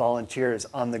deploy volunteers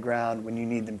on the ground when you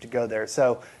need them to go there.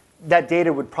 So that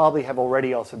data would probably have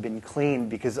already also been cleaned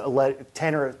because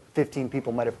 10 or 15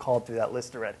 people might have called through that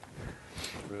list already.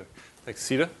 Terrific. Thanks,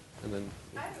 Sita. And then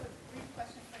I have a brief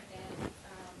question for Dan.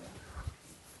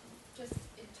 Just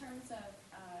in terms of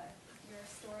your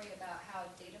story about how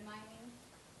data mining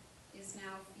is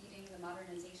now feeding the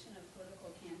modernization of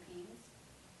political campaigns,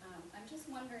 I'm just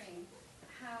wondering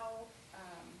how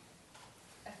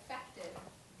effective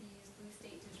these Blue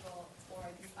State Digital or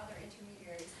these other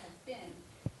intermediaries have been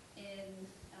in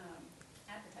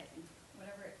advertising,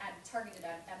 whatever targeted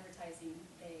advertising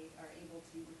they are able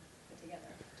to put together.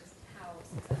 Just how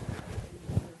successful have they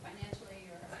been, either financially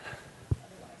or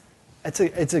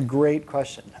otherwise? It's a great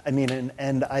question. I mean,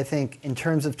 and I think in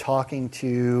terms of talking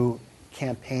to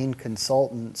campaign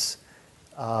consultants,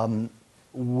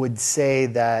 would say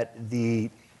that the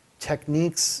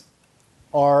techniques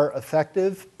are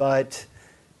effective, but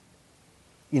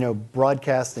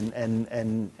broadcast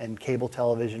and cable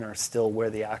television are still where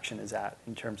the action is at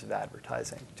in terms of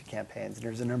advertising to campaigns. And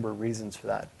there's a number of reasons for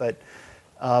that. But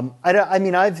and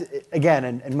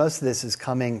most of this is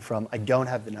coming from, I don't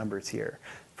have the numbers here,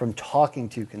 from talking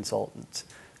to consultants.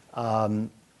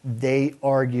 They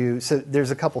argue, so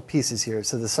there's a couple pieces here.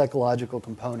 So the psychological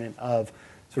component of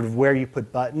sort of where you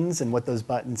put buttons and what those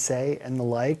buttons say and the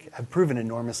like have proven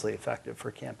enormously effective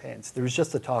for campaigns. There was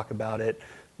just a talk about it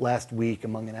last week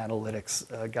among an analytics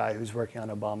guy who's working on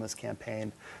Obama's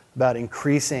campaign about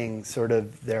increasing sort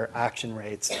of their action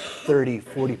rates 30,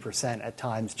 40% at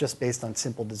times just based on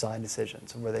simple design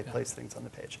decisions and where they place things on the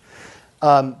page.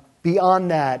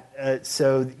 Beyond that,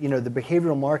 so the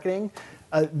behavioral marketing,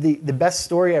 the best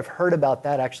story I've heard about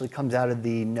that actually comes out of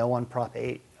the No on Prop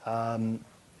 8.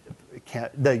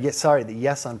 The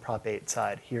Yes on Prop 8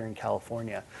 side here in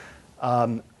California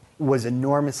was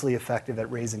enormously effective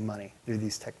at raising money through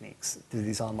these techniques, through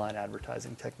these online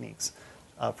advertising techniques,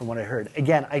 from what I heard.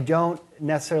 Again, I don't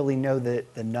necessarily know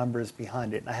the numbers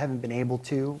behind it, and I haven't been able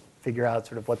to figure out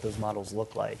sort of what those models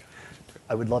look like.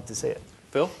 I would love to see it.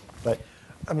 Phil? But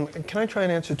can I try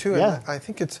and answer too? Yeah. And I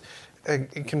think it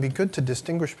can be good to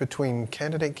distinguish between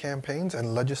candidate campaigns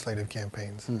and legislative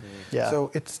campaigns. Yeah.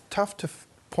 So it's tough to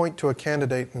point to a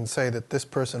candidate and say that this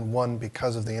person won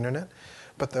because of the internet,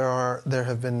 but there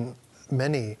have been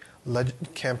many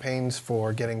campaigns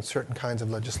for getting certain kinds of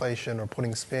legislation or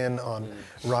putting spin on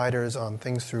riders, on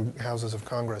things through houses of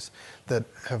Congress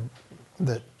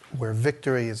where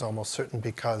victory is almost certain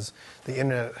because the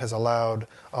internet has allowed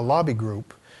a lobby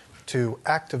group to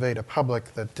activate a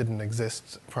public that didn't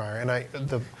exist prior. And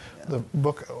the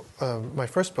book, my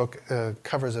first book,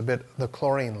 covers a bit the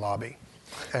chlorine lobby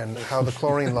and how the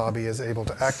chlorine lobby is able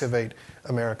to activate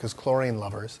America's chlorine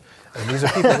lovers. And these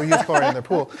are people who use chlorine in their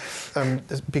pool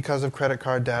because of credit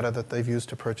card data that they've used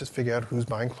to figure out who's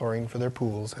buying chlorine for their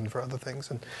pools and for other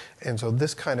things. And so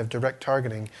this kind of direct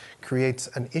targeting creates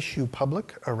an issue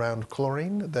public around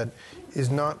chlorine that is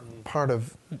not part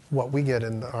of what we get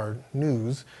in our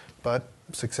news, but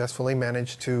successfully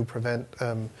managed to prevent,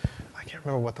 I can't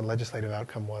remember what the legislative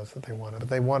outcome was that they wanted, but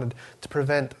they wanted to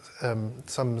prevent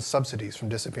some subsidies from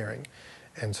disappearing.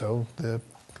 And so the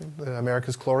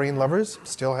America's chlorine lovers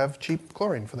still have cheap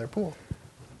chlorine for their pool.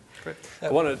 Great. I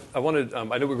know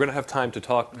we're going to have time to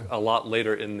talk a lot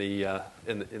later in the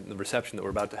reception that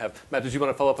we're about to have. Matt, did you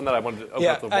want to follow up on that? I wanted to open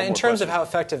up the one more in terms question. of how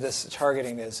effective this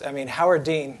targeting is, I mean, Howard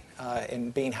Dean,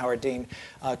 in being Howard Dean,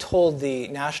 told the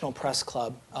National Press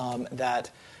Club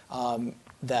that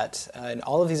and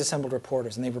all of these assembled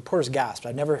reporters, and the reporters gasped.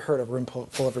 I'd never heard a room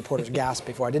full of reporters gasp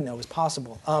before. I didn't know it was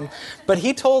possible. But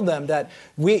he told them that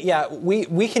we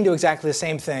can do exactly the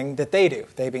same thing that they do,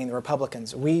 they being the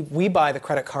Republicans. We buy the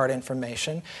credit card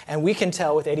information, and we can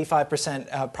tell with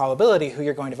 85% probability who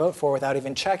you're going to vote for without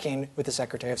even checking with the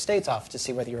Secretary of State's office to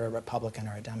see whether you're a Republican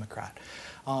or a Democrat.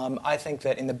 I think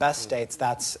that in the best states,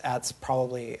 that's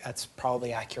probably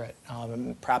accurate,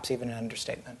 perhaps even an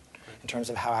understatement in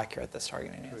terms of how accurate this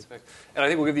targeting is. And I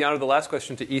think we'll give the honor of the last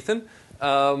question to Ethan.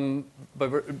 But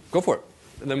go for it.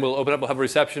 And then we'll open up, we'll have a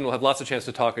reception, we'll have lots of chance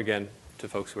to talk again to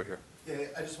folks who are here. Yeah,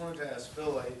 I just wanted to ask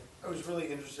Phil, I was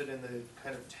really interested in the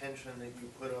kind of tension that you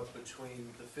put up between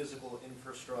the physical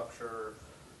infrastructure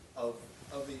of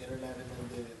the internet and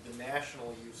then the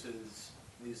national uses,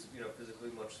 these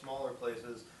physically much smaller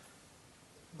places.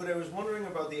 But I was wondering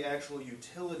about the actual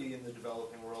utility in the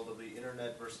developing world of the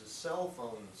internet versus cell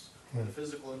phones, where the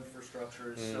physical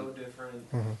infrastructure is so different,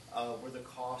 where the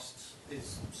cost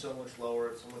is so much lower,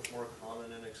 it's so much more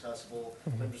common and accessible.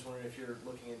 So I'm just wondering if you're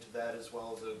looking into that as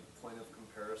well as a point of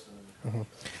comparison.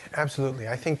 Absolutely.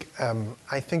 I think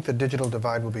the digital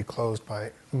divide will be closed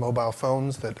by mobile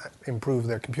phones that improve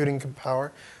their computing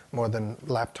power more than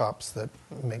laptops that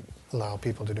allow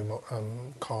people to do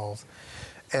calls.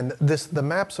 And the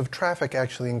maps of traffic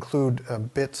actually include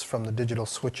bits from the digital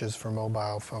switches for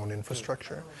mobile phone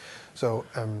infrastructure. So,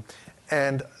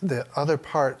 and the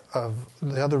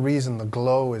other reason the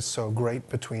glow is so great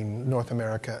between North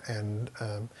America and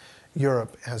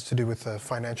Europe has to do with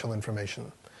financial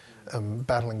information,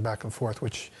 battling back and forth,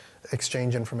 which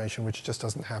exchange information, which just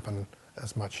doesn't happen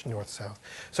as much north-south.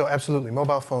 So absolutely,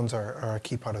 mobile phones are a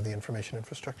key part of the information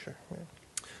infrastructure. Yeah.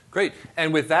 Great.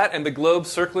 And with that and the globe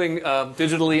circling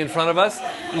digitally in front of us,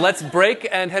 let's break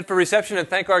and head for reception and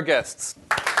thank our guests.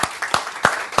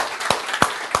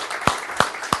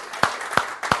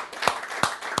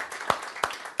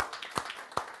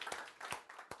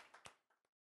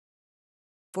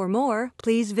 For more,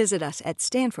 please visit us at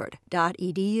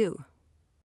stanford.edu.